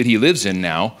world that he lives in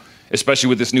now, especially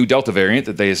with this new Delta variant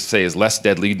that they say is less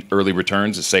deadly, early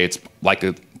returns, that say it's like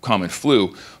a common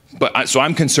flu. So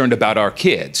I'm concerned about our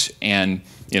kids and,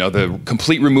 the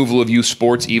complete removal of youth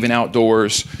sports, even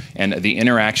outdoors, and the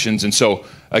interactions. And so,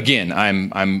 again,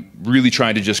 I'm really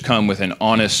trying to just come with an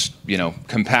honest,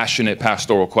 compassionate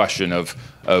pastoral question of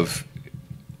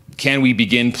can we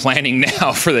begin planning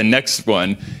now for the next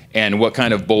one, and what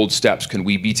kind of bold steps can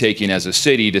we be taking as a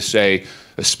city to say,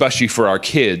 especially for our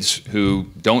kids who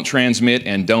don't transmit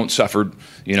and don't suffer,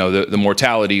 the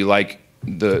mortality like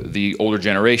the older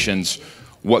generations,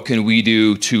 what can we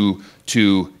do to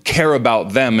care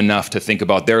about them enough to think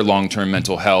about their long-term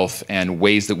mental health and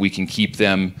ways that we can keep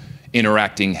them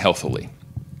interacting healthily?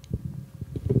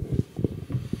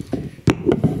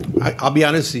 I'll be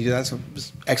honest with you, that's an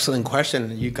excellent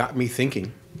question. You got me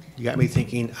thinking.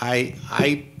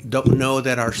 I don't know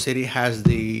that our city has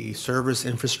the service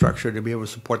infrastructure to be able to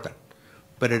support that,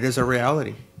 but it is a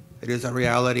reality. It is a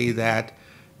reality that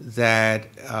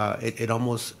it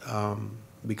almost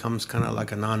becomes kind of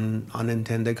like an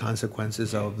unintended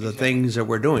consequences of the things that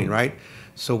we're doing, right?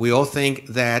 So we all think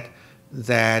that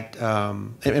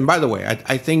and by the way,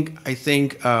 I think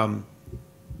I'm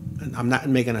not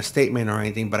making a statement or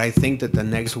anything, but I think that the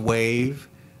next wave,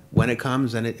 when it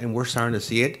comes, and we're starting to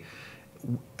see it,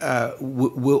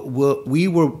 we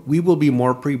will be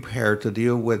more prepared to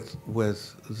deal with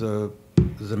the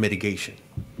mitigation.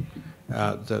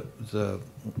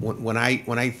 When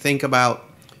I think about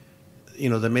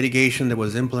the mitigation that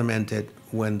was implemented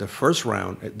when the first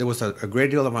round, there was a great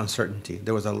deal of uncertainty.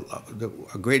 There was a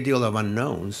great deal of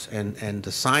unknowns, and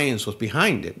the science was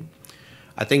behind it.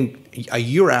 I think a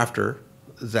year after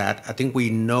that, I think we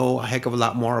know a heck of a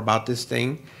lot more about this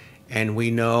thing, and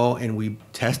we know, and we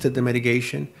tested the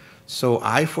mitigation. So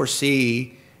I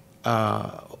foresee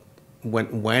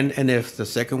when and if the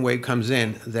second wave comes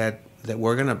in, that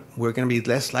we're gonna be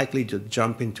less likely to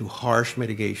jump into harsh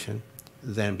mitigation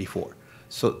than before.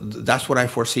 So that's what I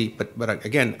foresee. But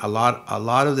again, a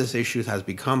lot of this issue has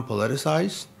become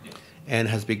politicized and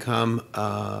has become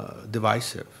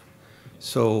divisive.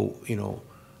 So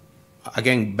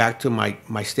again, back to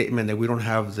my statement that we don't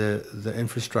have the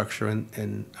infrastructure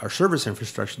and our service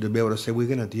infrastructure to be able to say we're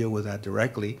going to deal with that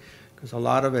directly, because a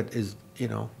lot of it is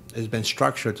has been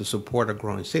structured to support a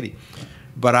growing city.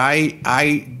 But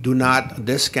I do not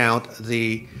discount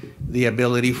the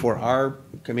ability for our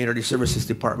community services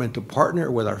department to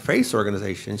partner with our faith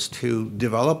organizations to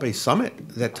develop a summit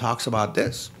that talks about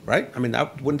this, right? I mean,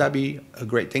 wouldn't that be a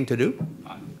great thing to do?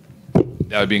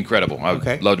 That would be incredible. I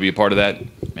would love to be a part of that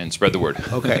and spread the word.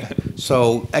 Okay,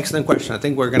 so excellent question. I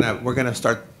think we're gonna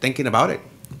start thinking about it,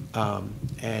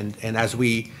 and as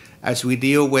we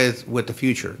deal with the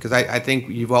future, because I think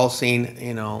you've all seen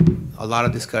a lot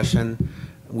of discussion.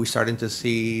 We're starting to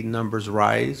see numbers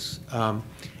rise,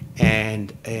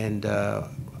 and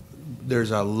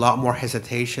there's a lot more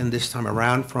hesitation this time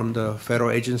around from the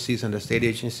federal agencies and the state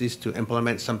agencies to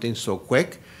implement something so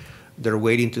quick. They're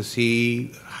waiting to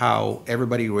see how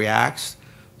everybody reacts.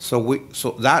 So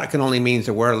that can only mean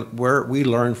that we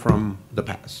learn from the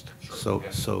past.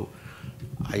 So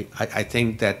I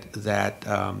think that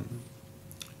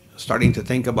starting to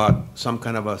think about some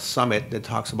kind of a summit that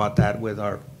talks about that with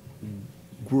our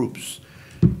groups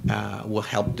will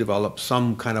help develop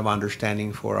some kind of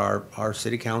understanding for our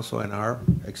city council and our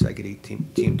executive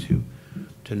team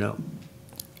to know.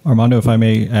 Armando, if I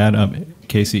may add,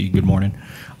 Casey, good morning.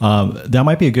 That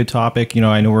might be a good topic. You know,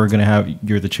 I know we're going to have,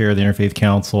 you're the chair of the Interfaith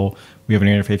Council. We have an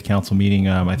Interfaith Council meeting,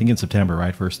 I think in September,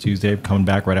 right? First Tuesday, coming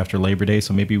back right after Labor Day.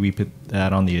 So maybe we put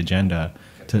that on the agenda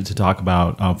to talk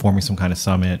about forming some kind of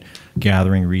summit,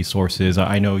 gathering resources.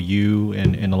 I know you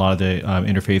and a lot of the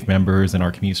interfaith members and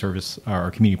our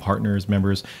community partners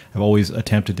members have always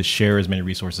attempted to share as many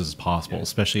resources as possible,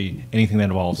 especially anything that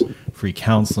involves free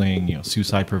counseling, you know,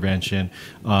 suicide prevention.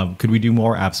 Could we do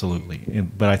more? Absolutely.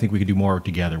 But I think we could do more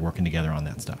together, working together on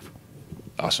that stuff.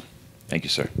 Awesome. Thank you,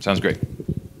 sir. Sounds great.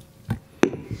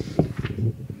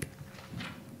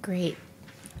 Great.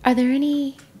 Are there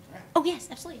any? Oh, yes,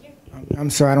 absolutely. I'm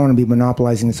sorry, I don't want to be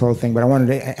monopolizing this whole thing, but I wanted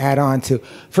to add on to,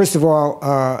 first of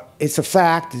all, it's a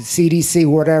fact, CDC,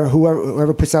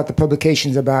 whoever puts out the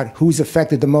publications about who's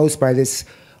affected the most by this,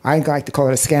 I like to call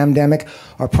it a scamdemic,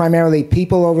 are primarily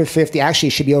people over 50, actually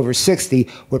it should be over 60,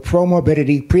 with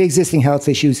comorbidity, pre-existing health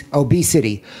issues,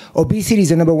 obesity. Obesity is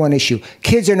the #1 issue.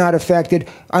 Kids are not affected.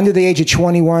 Under the age of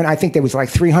 21, I think there was like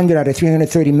 300 out of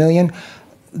 330 million.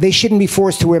 They shouldn't be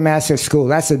forced to wear masks at school.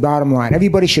 That's the bottom line.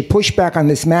 Everybody should push back on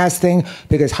this mask thing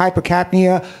because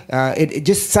hypercapnia, it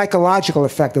just psychological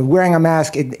effect of wearing a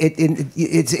mask,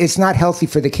 it's not healthy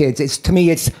for the kids. To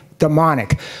me, it's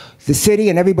demonic. The city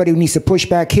and everybody needs to push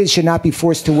back. Kids should not be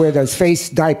forced to wear those face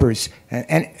diapers.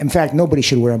 And in fact, nobody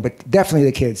should wear them, but definitely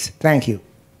the kids. Thank you.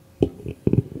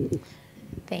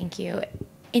 Thank you.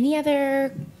 Any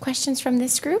other questions from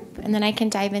this group? And then I can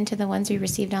dive into the ones we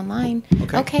received online.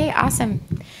 Okay, awesome.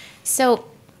 So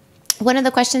one of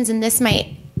the questions, and this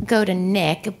might go to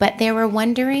Nick, but they were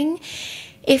wondering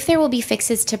if there will be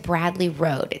fixes to Bradley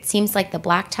Road. It seems like the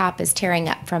blacktop is tearing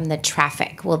up from the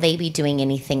traffic. Will they be doing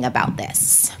anything about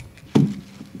this?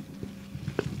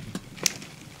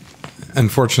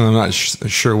 Unfortunately, I'm not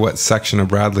sure what section of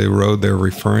Bradley Road they're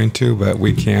referring to, but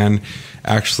we can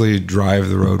actually drive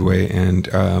the roadway and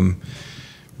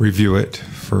review it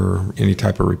for any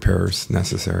type of repairs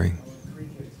necessary.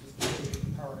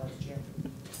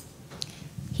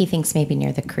 He thinks maybe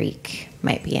near the creek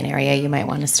might be an area you might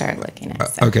want to start looking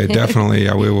at. So. Okay, definitely.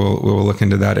 Yeah, we will look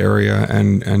into that area,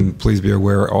 and please be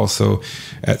aware also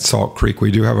at Salt Creek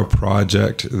we do have a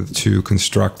project to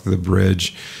construct the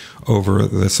bridge over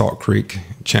the Salt Creek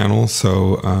channel,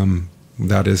 so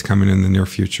that is coming in the near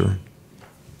future.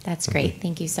 That's great.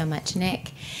 Thank you so much,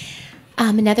 Nick.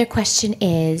 Another question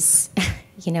is,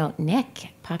 you know, Nick,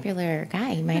 popular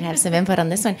guy, you might have some input on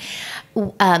this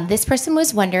one. This person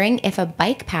was wondering if a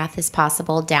bike path is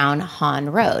possible down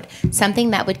Hahn Road,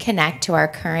 something that would connect to our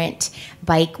current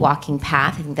bike walking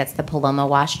path. I think that's the Paloma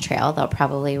Wash Trail they'll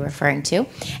probably referring to,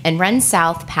 and run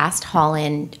south past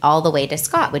Holland all the way to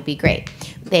Scott would be great.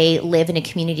 They live in a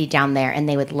community down there and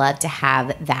they would love to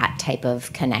have that type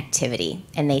of connectivity.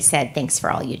 And they said, thanks for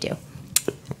all you do.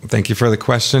 Thank you for the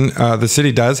question. The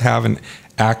city does have an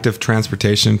active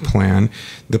transportation plan.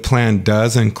 The plan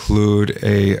does include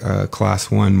a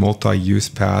Class 1 multi-use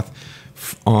path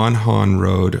on Hahn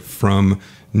Road from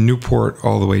Newport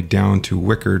all the way down to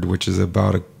Wickard, which is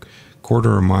about a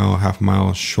quarter of a mile, half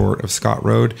mile short of Scott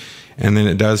Road. And then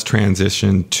it does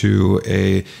transition to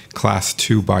a Class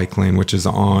 2 bike lane, which is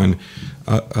on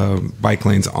bike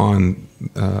lanes on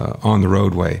the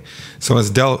roadway. So as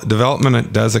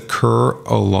development does occur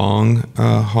along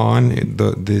Hahn,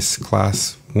 this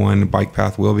Class 1 bike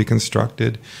path will be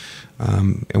constructed.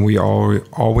 And we are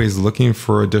always looking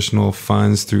for additional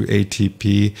funds through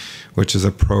ATP, which is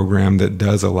a program that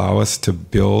does allow us to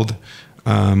build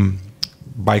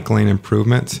bike lane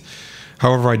improvements.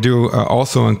 However, I do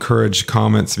also encourage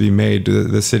comments to be made.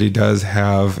 The city does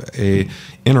have a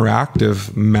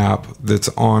interactive map that's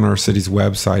on our city's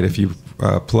website. If you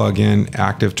plug in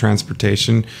active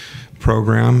transportation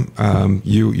program,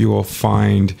 you will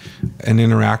find an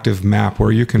interactive map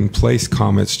where you can place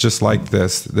comments just like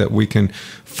this that we can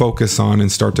focus on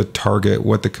and start to target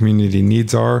what the community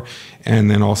needs are. And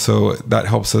then also that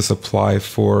helps us apply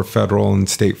for federal and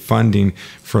state funding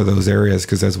for those areas,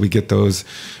 because as we get those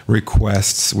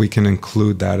requests, we can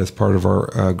include that as part of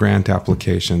our grant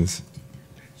applications.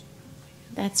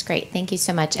 That's great. Thank you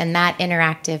so much. And that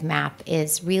interactive map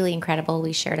is really incredible.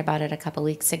 We shared about it a couple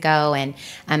weeks ago and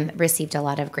received a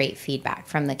lot of great feedback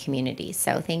from the community.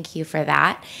 So thank you for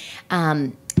that.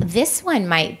 This one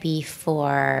might be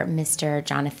for Mr.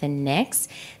 Jonathan Nix.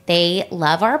 They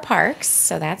love our parks,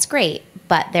 so that's great.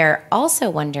 But they're also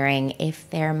wondering if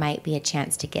there might be a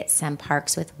chance to get some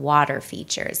parks with water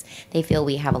features. They feel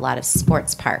we have a lot of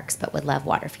sports parks, but would love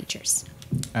water features.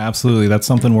 Absolutely. That's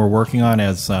something we're working on.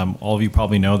 As all of you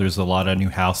probably know, there's a lot of new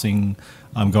housing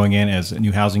going in. As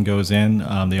new housing goes in,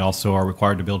 they also are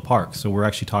required to build parks. So we're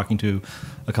actually talking to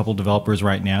a couple developers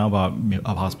right now about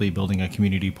possibly building a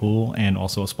community pool and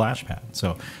also a splash pad.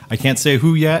 So I can't say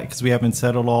who yet because we haven't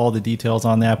settled all the details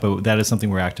on that, but that is something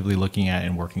we're actively looking at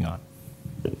and working on.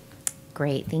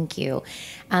 Great, thank you.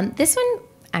 This one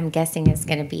I'm guessing is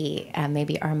going to be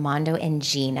maybe Armando and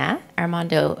Gina.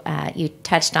 Armando, you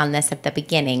touched on this at the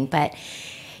beginning, but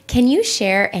can you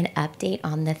share an update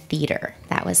on the theater?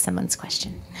 That was someone's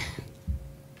question.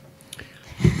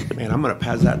 Man, I'm going to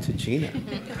pass that to Gina.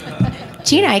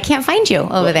 Gina, I can't find you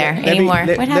over there anymore.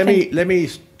 What happened? Let me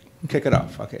kick it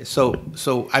off. Okay,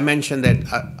 so I mentioned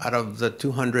that out of the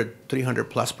 200, 300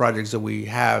 plus projects that we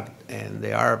have, and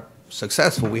they are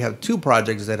successful, we have 2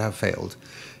 projects that have failed.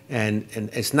 And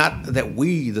it's not that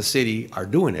we, the city, are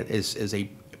doing it. It's a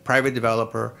private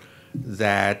developer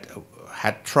that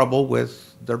had trouble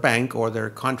with their bank or their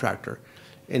contractor.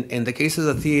 In the case of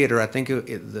the theater, I think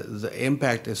the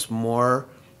impact is more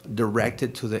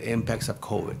directed to the impacts of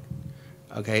COVID.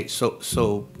 Okay,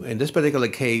 so in this particular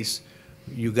case,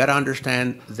 you got to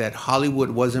understand that Hollywood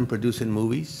wasn't producing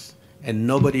movies, and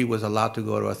nobody was allowed to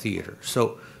go to a theater.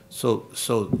 So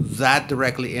that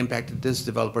directly impacted this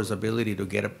developer's ability to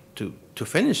get up to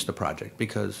finish the project,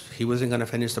 because he wasn't going to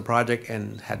finish the project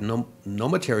and had no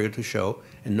material to show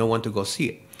and no one to go see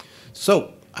it.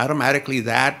 So automatically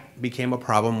that became a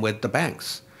problem with the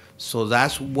banks. So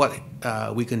that's what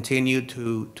we continue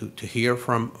to hear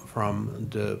from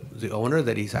the owner,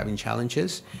 that he's having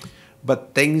challenges,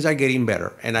 but things are getting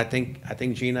better. And I think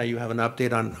Gina, you have an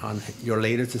update on your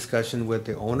latest discussion with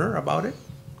the owner about it.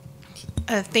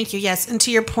 Thank you. Yes. And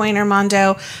to your point,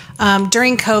 Armando,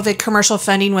 during COVID, commercial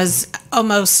funding was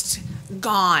almost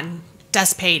gone,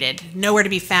 dissipated, nowhere to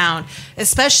be found,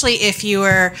 especially if you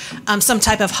were some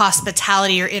type of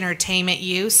hospitality or entertainment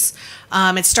use.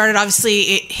 It started, obviously,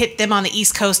 it hit them on the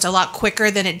East Coast a lot quicker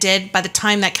than it did. By the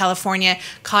time that California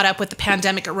caught up with the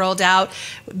pandemic, it rolled out.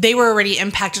 They were already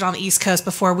impacted on the East Coast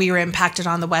before we were impacted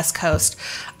on the West Coast.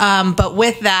 But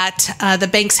with that, the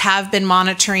banks have been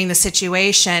monitoring the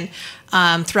situation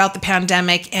throughout the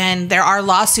pandemic, and there are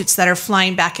lawsuits that are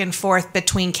flying back and forth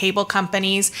between cable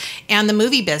companies and the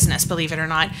movie business, believe it or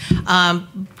not.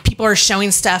 People are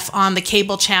showing stuff on the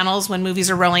cable channels when movies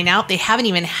are rolling out. They haven't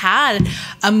even had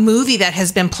a movie that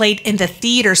has been played in the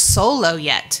theater solo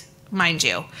yet, mind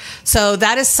you. So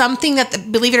that is something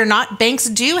that, believe it or not, banks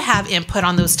do have input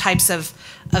on those types of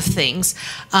things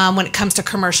when it comes to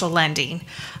commercial lending.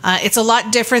 It's a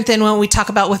lot different than when we talk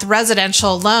about with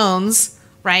residential loans,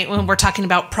 right? When we're talking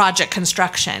about project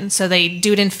construction. So they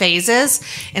do it in phases.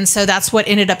 And so that's what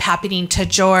ended up happening to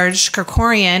George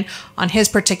Kerkorian on his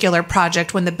particular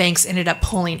project when the banks ended up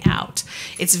pulling out.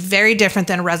 It's very different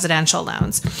than residential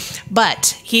loans.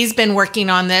 But he's been working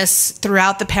on this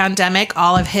throughout the pandemic.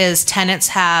 All of his tenants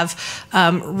have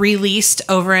released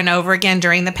over and over again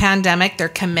during the pandemic. They're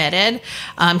committed.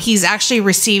 He's actually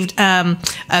received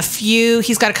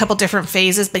he's got a couple different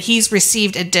phases, but he's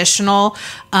received additional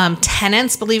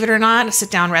tenants, believe it or not,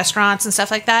 sit-down restaurants and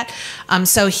stuff like that.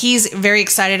 So he's very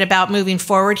excited about moving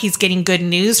forward. He's getting good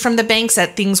news from the banks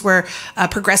that things were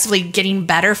progressively getting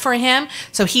better for him.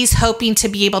 So he's hoping to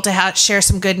be able to share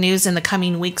some good news in the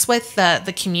coming weeks with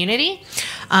the community.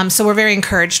 So we're very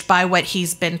encouraged by what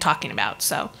he's been talking about.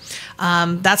 So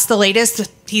that's the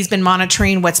latest. He's been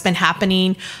monitoring what's been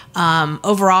happening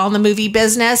overall in the movie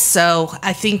business. So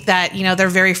I think that, their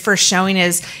very first showing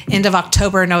is end of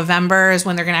October, November is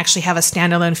when they're going to actually have a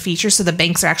standalone feature. So the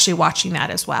banks are actually watching that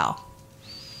as well.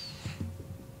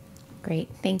 Great.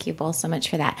 Thank you both so much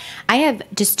for that. I have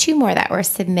just 2 more that were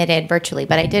submitted virtually,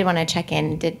 but I did want to check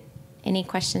in. Did any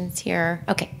questions here?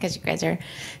 Okay, because you guys are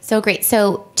so great.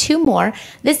 So 2 more.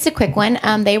 This is a quick one.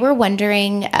 They were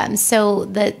wondering, so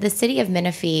the City of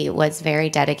Menifee was very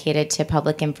dedicated to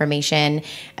public information,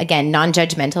 again,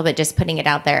 non-judgmental, but just putting it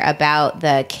out there about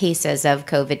the cases of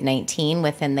COVID-19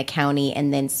 within the county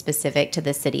and then specific to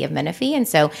the City of Menifee. And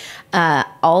so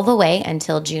all the way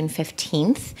until June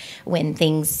 15th, when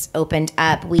things opened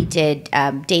up, we did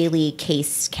daily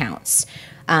case counts.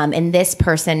 And this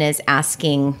person is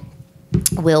asking,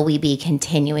 will we be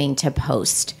continuing to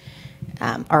post,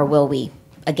 or will we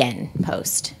again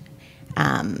post?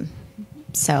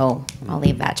 So I'll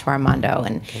leave that to Armando,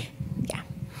 and yeah.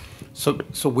 So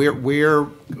we're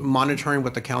monitoring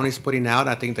what the county's putting out.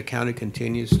 I think the county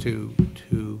continues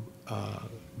to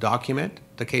document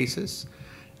the cases.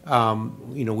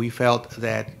 We felt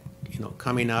that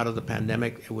coming out of the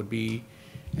pandemic, it would be.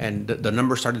 And the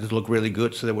numbers started to look really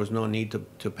good, so there was no need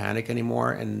to panic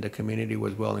anymore, and the community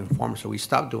was well informed, so we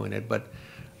stopped doing it. But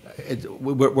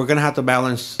we're going to have to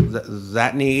balance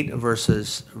that need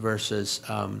versus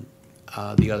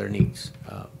the other needs.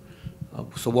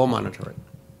 So we'll monitor it.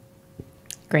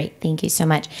 Great, thank you so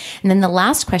much. And then the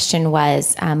last question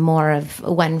was more of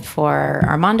one for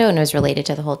Armando, and it was related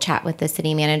to the whole chat with the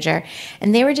city manager.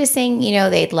 And they were just saying, you know,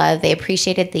 they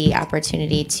appreciated the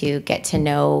opportunity to get to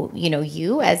know, you know,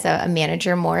 you as a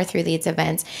manager more through these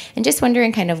events, and just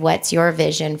wondering kind of what's your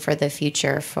vision for the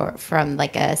future from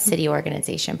like a city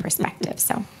organization perspective.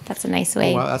 So that's a nice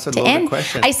way that's a to loaded end.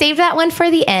 question. I saved that one for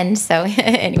the end. So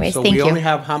anyways, So thank we you. only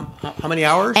have how many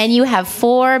hours? And you have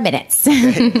 4 minutes.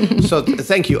 So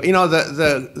thank you. You know,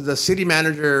 the city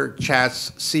manager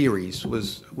chats series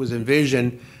was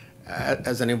envisioned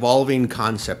as an evolving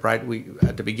concept, right? We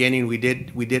at the beginning we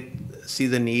did see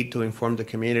the need to inform the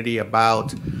community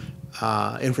about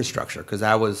infrastructure, because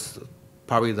that was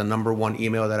probably the number one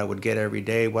email that I would get every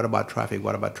day. What about traffic?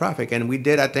 What about traffic? And we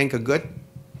did, I think, a good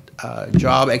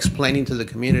job explaining to the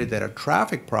community that a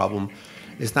traffic problem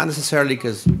is not necessarily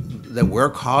because that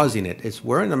we're causing it. It's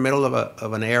we're in the middle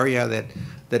of an area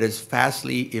that is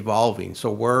fastly evolving.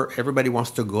 So everybody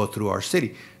wants to go through our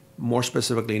city, more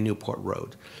specifically Newport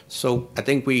Road. So I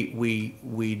think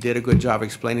we did a good job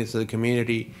explaining to the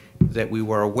community that we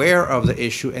were aware of the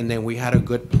issue, and then we had a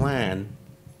good plan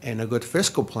and a good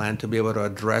fiscal plan to be able to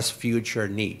address future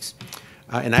needs.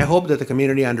 And I hope that the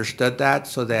community understood that,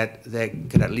 so that they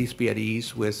could at least be at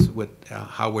ease with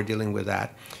how we're dealing with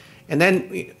that. And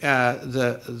then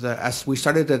as we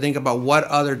started to think about what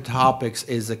other topics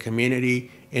is the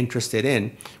community interested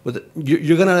in,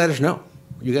 you're going to let us know.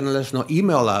 You're going to let us know.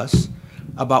 Email us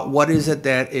about what is it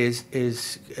that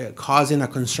is causing a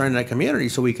concern in the community,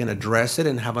 so we can address it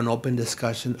and have an open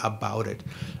discussion about it.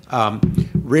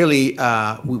 Really,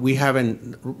 we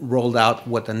haven't rolled out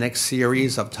what the next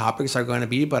series of topics are going to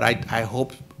be, but I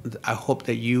hope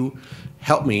that you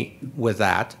help me with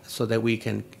that, so that we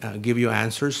can give you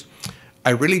answers. I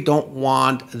really don't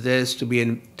want this to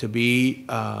be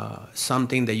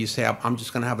something that you say, I'm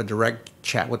just going to have a direct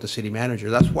chat with the city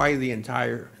manager. That's why the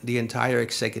entire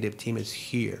executive team is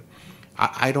here.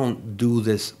 I don't do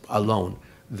this alone.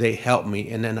 They help me,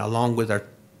 and then along with our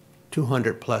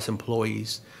 200 plus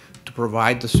employees, to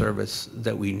provide the service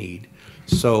that we need.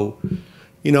 So,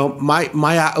 you know,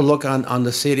 my outlook on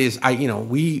the city is,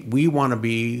 we want to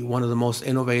be one of the most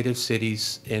innovative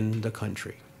cities in the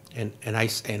country. And I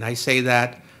say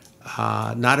that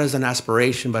not as an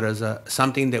aspiration, but as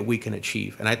something that we can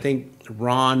achieve. And I think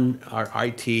Ron, our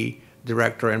IT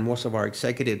director, and most of our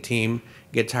executive team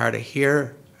get tired of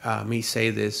hear me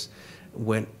say this,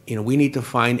 when we need to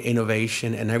find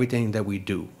innovation in everything that we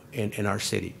do in our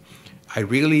city. I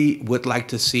really would like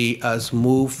to see us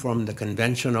move from the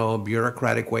conventional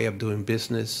bureaucratic way of doing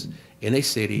business in a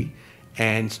city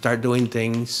and start doing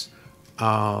things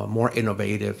more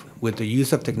innovative with the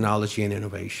use of technology and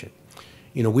innovation.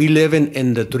 We live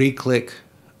in the 3-click,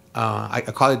 I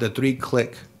call it the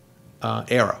 3-click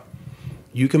era.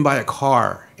 You can buy a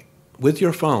car with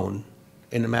your phone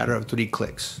in a matter of 3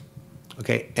 clicks,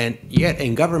 okay? And yet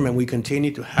in government, we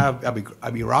continue to have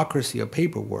a bureaucracy of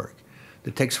paperwork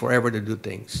that takes forever to do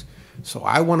things. So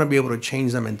I want to be able to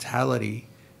change the mentality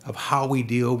of how we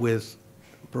deal with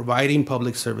providing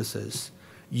public services,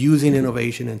 using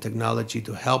innovation and technology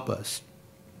to help us.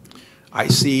 I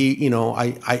see,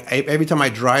 every time I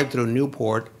drive through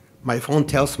Newport, my phone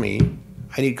tells me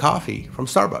I need coffee from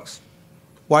Starbucks.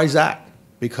 Why is that?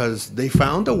 Because they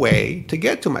found a way to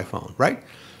get to my phone, right?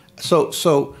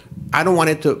 So I don't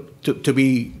want it to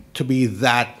be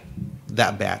that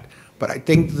bad. But I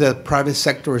think the private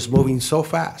sector is moving so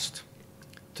fast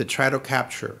to try to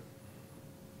capture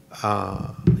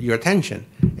your attention,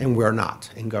 and we're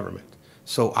not in government.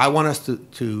 So I want us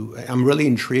I'm really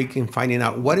intrigued in finding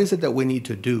out what is it that we need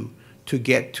to do to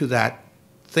get to that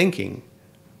thinking.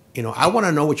 I want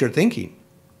to know what you're thinking.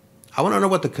 I want to know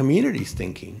what the community's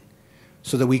thinking,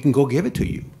 so that we can go give it to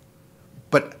you.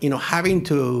 But, having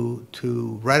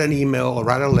to write an email or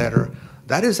write a letter,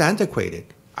 that is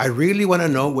antiquated. I really want to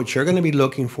know what you're going to be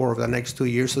looking for over the next 2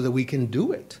 years, so that we can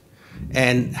do it.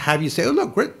 And have you say, oh,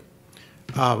 look, great.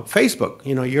 Facebook,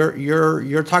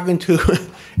 you're talking to,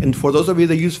 and for those of you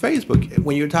that use Facebook,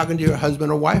 when you're talking to your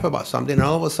husband or wife about something, and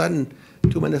all of a sudden,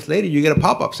 2 minutes later, you get a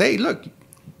pop-up, say, hey, look,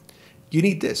 you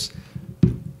need this.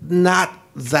 Not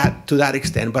that to that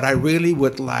extent, but I really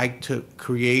would like to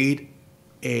create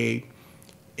a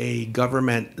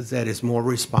government that is more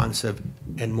responsive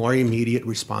and more immediate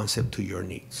responsive to your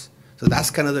needs. So that's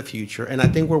kind of the future. And I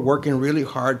think we're working really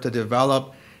hard to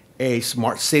develop a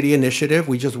smart city initiative.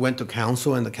 We just went to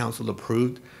council, and the council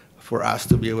approved for us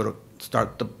to be able to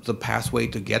start the pathway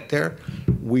to get there.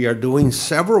 we are doing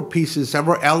several pieces,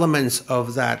 several elements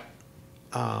of that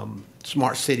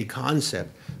smart city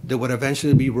concept that would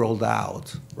eventually be rolled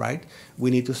out, right?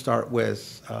 We need to start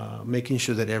with making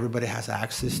sure that everybody has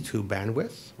access to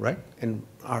bandwidth, right? And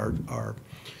our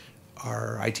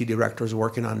IT director is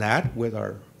working on that with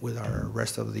our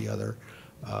rest of the other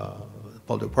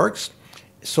public works.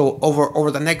 So over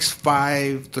the next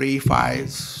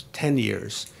 10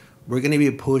 years, we're going to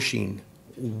be pushing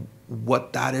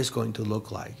what that is going to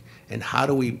look like and how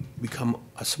do we become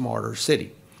a smarter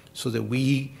city so that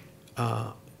we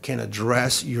can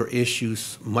address your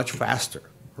issues much faster,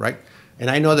 right? And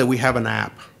I know that we have an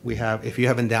app. If you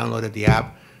haven't downloaded the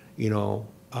app,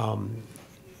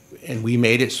 and we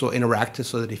made it so interactive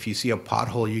so that if you see a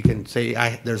pothole, you can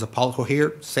say, there's a pothole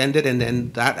here, send it, and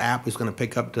then that app is going to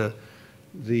pick up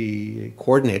the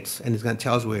coordinates and it's going to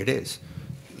tell us where it is.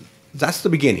 That's the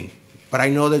beginning, but I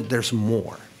know that there's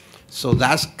more. So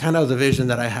that's kind of the vision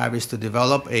that I have, is to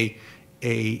develop an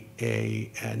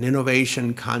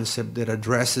innovation concept that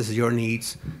addresses your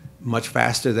needs much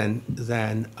faster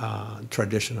than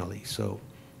traditionally. So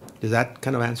does that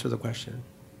kind of answer the question?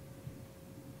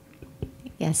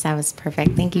 Yes, that was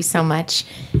perfect. Thank you so much.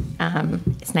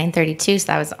 It's 9:32, so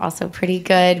that was also pretty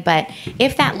good. But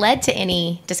if that led to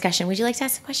any discussion, would you like to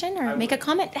ask a question or make a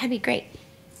comment? That'd be great.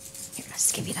 Here, I'll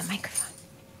just give you the microphone.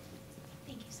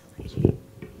 Thank you so much.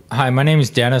 Hi, my name is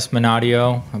Dennis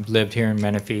Manadio. I've lived here in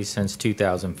Menifee since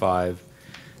 2005.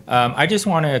 I just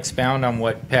want to expound on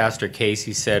what Pastor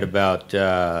Casey said about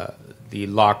the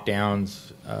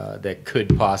lockdowns that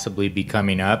could possibly be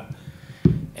coming up.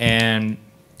 And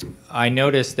I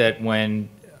noticed that when,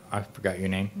 I forgot your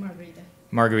name.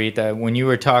 Margarita, when you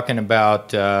were talking about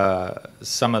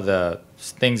some of the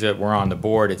things that were on the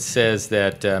board, it says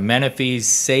that Menifee's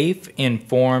safe,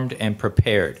 informed, and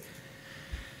prepared.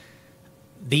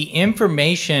 The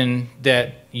information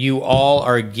that you all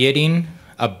are getting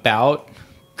about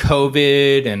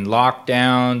COVID and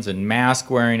lockdowns and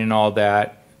mask wearing and all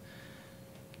that,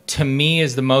 to me,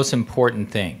 is the most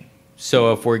important thing.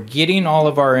 So if we're getting all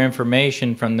of our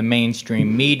information from the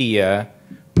mainstream media,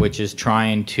 which is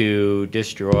trying to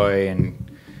destroy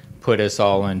and put us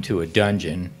all into a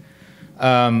dungeon,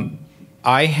 I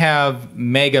have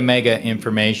mega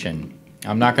information.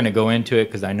 I'm not going to go into it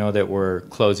because I know that we're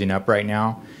closing up right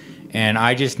now. And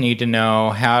I just need to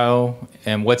know how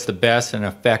and what's the best and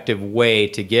effective way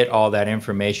to get all that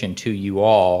information to you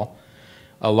all,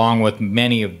 along with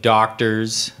many of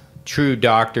doctors, true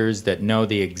doctors that know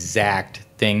the exact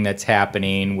thing that's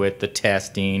happening with the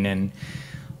testing and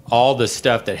all the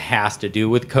stuff that has to do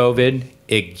with COVID.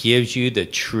 It gives you the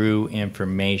true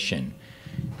information.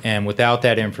 And without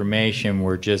that information,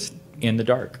 we're just in the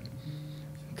dark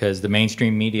because the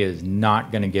mainstream media is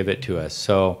not going to give it to us.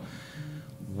 So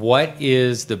what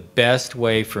is the best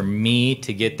way for me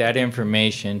to get that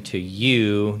information to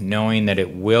you, knowing that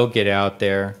it will get out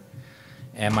there?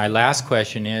 And my last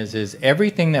question is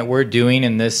everything that we're doing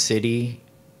in this city,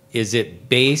 is it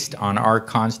based on our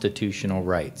constitutional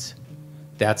rights?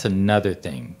 That's another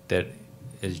thing that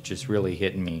is just really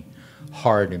hitting me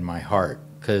hard in my heart,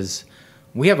 because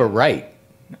we have a right.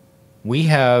 We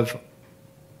have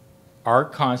our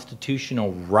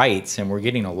constitutional rights, and we're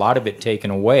getting a lot of it taken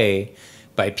away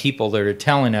by people that are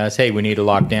telling us, hey, we need to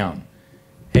lock down.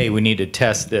 Hey, we need to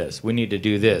test this. We need to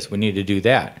do this. We need to do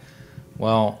that.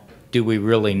 Well, do we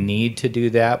really need to do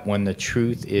that when the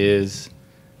truth is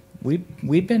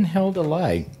we've been held a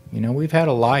lie? You know, we've had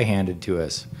a lie handed to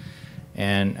us.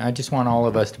 And I just want all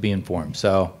of us to be informed.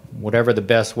 So whatever the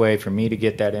best way for me to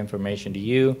get that information to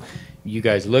you, you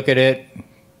guys look at it,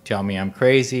 tell me I'm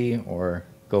crazy, or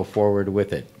go forward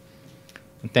with it.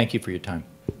 And thank you for your time.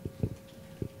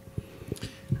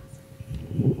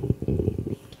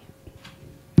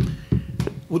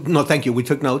 No, thank you. We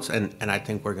took notes, and I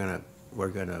think we're gonna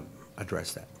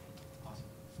address that. Awesome.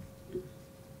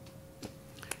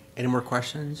 Any more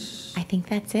questions? I think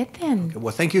that's it then. Okay,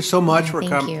 well, thank you so much for you.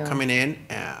 coming in.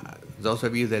 Those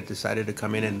of you that decided to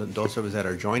come in, and those of us that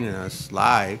are joining us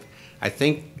live, I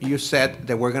think you said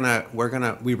that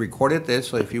we recorded this,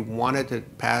 so if you wanted to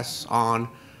pass on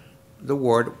the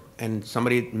word and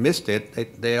somebody missed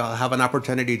it, they'll have an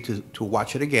opportunity to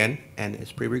watch it again, and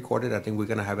it's pre-recorded. I think we're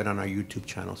gonna have it on our YouTube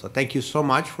channel. So thank you so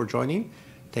much for joining.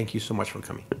 Thank you so much for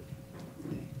coming.